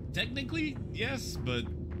 technically, yes, but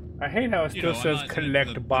I hate how it still says I'm not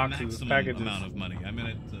collect the boxes, maximum packages. amount of money. I'm in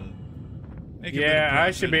it to make a bit of Yeah, I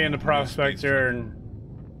profit should be in the and more space prospector, and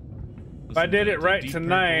if I Listen, did the it right Deep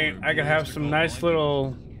tonight, Purple or I could have Blues some or nice Cobalt,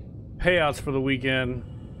 little payouts for the weekend.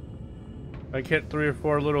 Like hit 3 or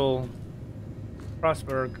 4 little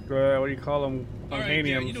prosper, what do you call them? All right,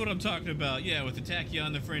 yeah, Titaniums. you know what I'm talking about. Yeah, with the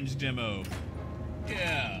Tachyon the Fringe demo.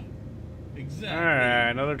 Yeah, exactly.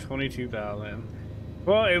 Alright, another 22,000.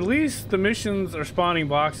 Well, at least the missions are spawning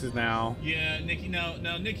boxes now. Yeah, Nikki. Now,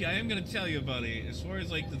 Nikki, I am gonna tell you, buddy. As far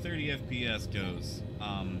as like the 30 FPS goes,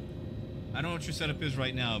 I don't know what your setup is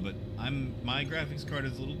right now, but my graphics card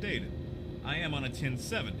is a little dated. I am on a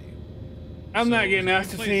 1070. I'm not getting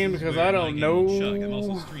asked to team because I don't know I'm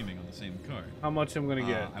also streaming on the same card. how much I'm gonna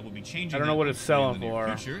get. I will be changing. I don't know what it's selling for.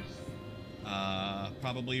 Future,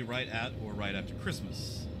 probably right at or right after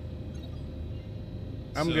Christmas.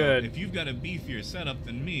 I'm so good. If you've got a beefier setup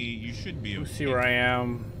than me, you should be okay. Let's see where I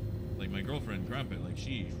am. Like my girlfriend Grumpet, like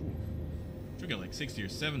she'll get like 60 or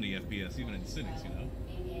 70 FPS even in cities, you know.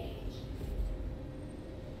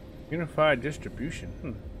 Unified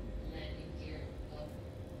distribution.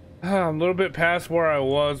 I'm a little bit past where I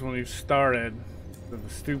was when we started. The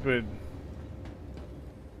stupid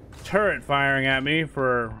turret firing at me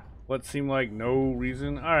for what seemed like no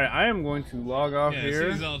reason. All right, I am going to log off here.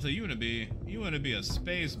 Yeah, Zalta, you want to be a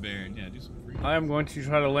space baron? Yeah, do some free. I am going to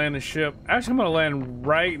try to land the ship. Actually, I'm going to land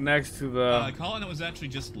right next to the. Colin, it was actually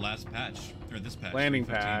just last patch or this patch. Landing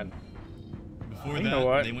pad. Before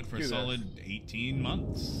that, they went for a solid 18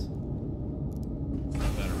 months.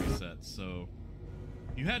 Battery reset. So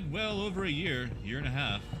you had well over a year and a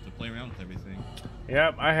half to play around with everything.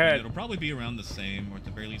 Yep, I had. It'll probably be around the same, or at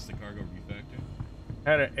the very least, the cargo refactor.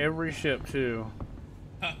 Had it every ship too.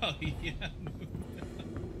 Oh yeah.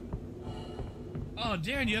 Oh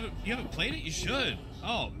Darren, you haven't played it? You should.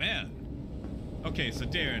 Oh man. Okay, so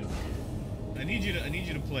Darren, I need you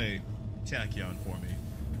to play Tachyon for me.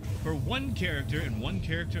 For one character and one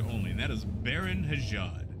character only, and that is Baron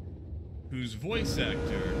Hajad, whose voice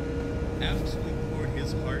actor absolutely poured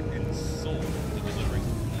his heart and soul into delivering the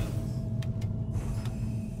plans.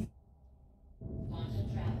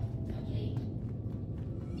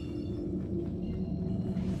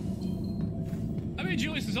 I mean,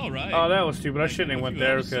 Julius is all right. Oh, that was stupid. I shouldn't have went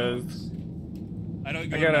there because I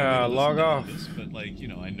gotta log off. This, but like, you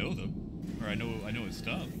know, I know them, or I know his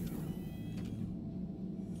stuff.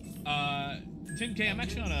 10K. I'm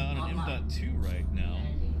actually on an M.2 right now.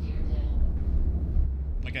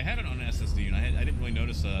 Like I had it on an SSD, and I didn't really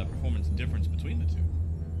notice a performance difference between the two.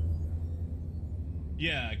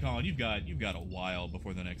 Yeah, Colin, you've got a while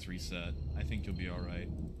before the next reset. I think you'll be all right.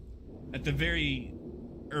 At the very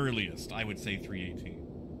earliest, I would say 318.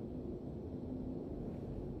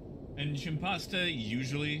 And Shimpasta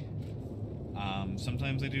usually,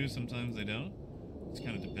 sometimes I do, sometimes I don't. It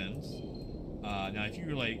kind of depends. Now, if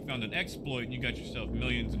you like found an exploit and you got yourself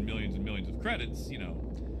millions and millions and millions of credits, you know,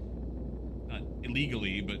 not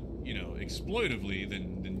illegally, but you know, exploitively,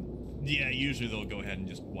 then yeah, usually they'll go ahead and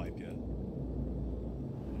just wipe you.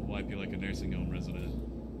 They'll wipe you like a nursing home resident.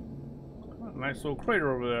 Nice little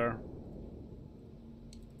crater over there.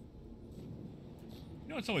 You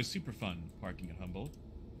know, it's always super fun parking at Humboldt.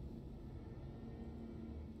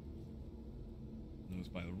 Nose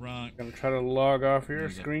by the rock. Gonna try to log off here.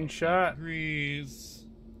 Screenshot. Degrees.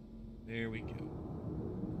 There we go.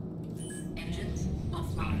 Engines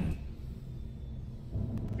offline.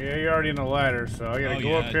 Yeah, you're already in the ladder, so I gotta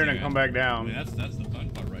go up here and then come back down. I mean, that's the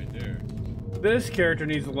fun part right there. This character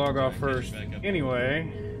needs to log off first.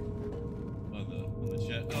 Anyway. On the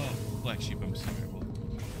chat. Oh, Black Sheep, I'm sorry.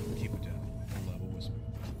 We'll keep it down. We'll level whisper.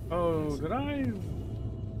 Oh, did I?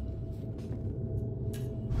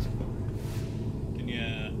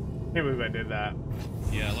 I can't believe I did that.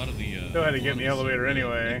 Yeah, a lot of the still had to get in the elevator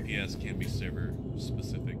anyway. FPS can be server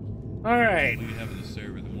specific. All right. The more you have in the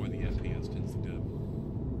server, the more the FPS tends to dip.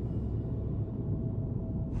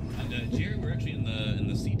 And Jerry, we're actually in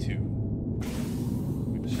the C2,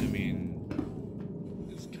 which I mean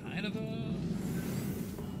is kind of a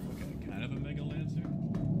Mega Lancer.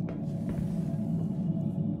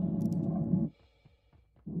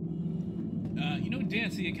 You know,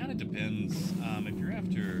 Dancy, it kind of depends.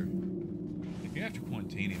 If you're after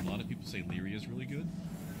Quantanium, a lot of people say Lyria is really good.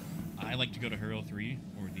 I like to go to Hurl 3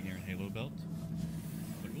 or the Iron Halo belt.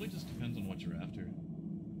 But it really just depends on what you're after.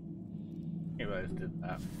 You guys did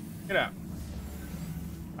that. Get out.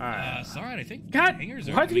 Alright. Sorry, I think God, hangers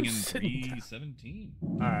are why coming did in you 317.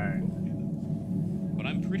 Alright. But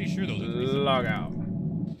I'm pretty sure those are 317. Log out.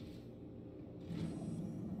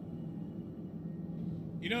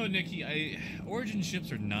 You know, Nikki, Origin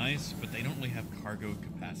ships are nice, but they don't really have cargo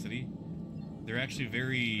capacity. They're actually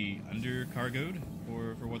very under-cargoed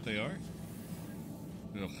for what they are.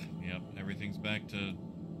 Ugh, yep, everything's back to...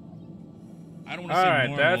 I don't want to say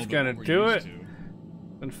normal, that's but gonna what we're do used it. to.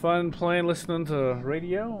 Been fun playing, listening to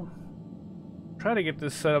radio. Try to get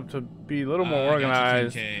this set up to be a little more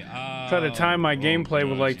organized. Try to time my gameplay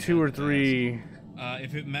with like 2 or 3.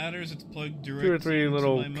 If it matters, it's plugged directly 2 or 3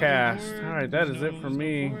 little into my casts. motherboard. Alright, that There's is it for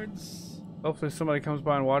me. ports. Hopefully somebody comes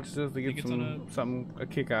by and watches this to get a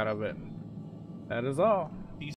kick out of it. That is all.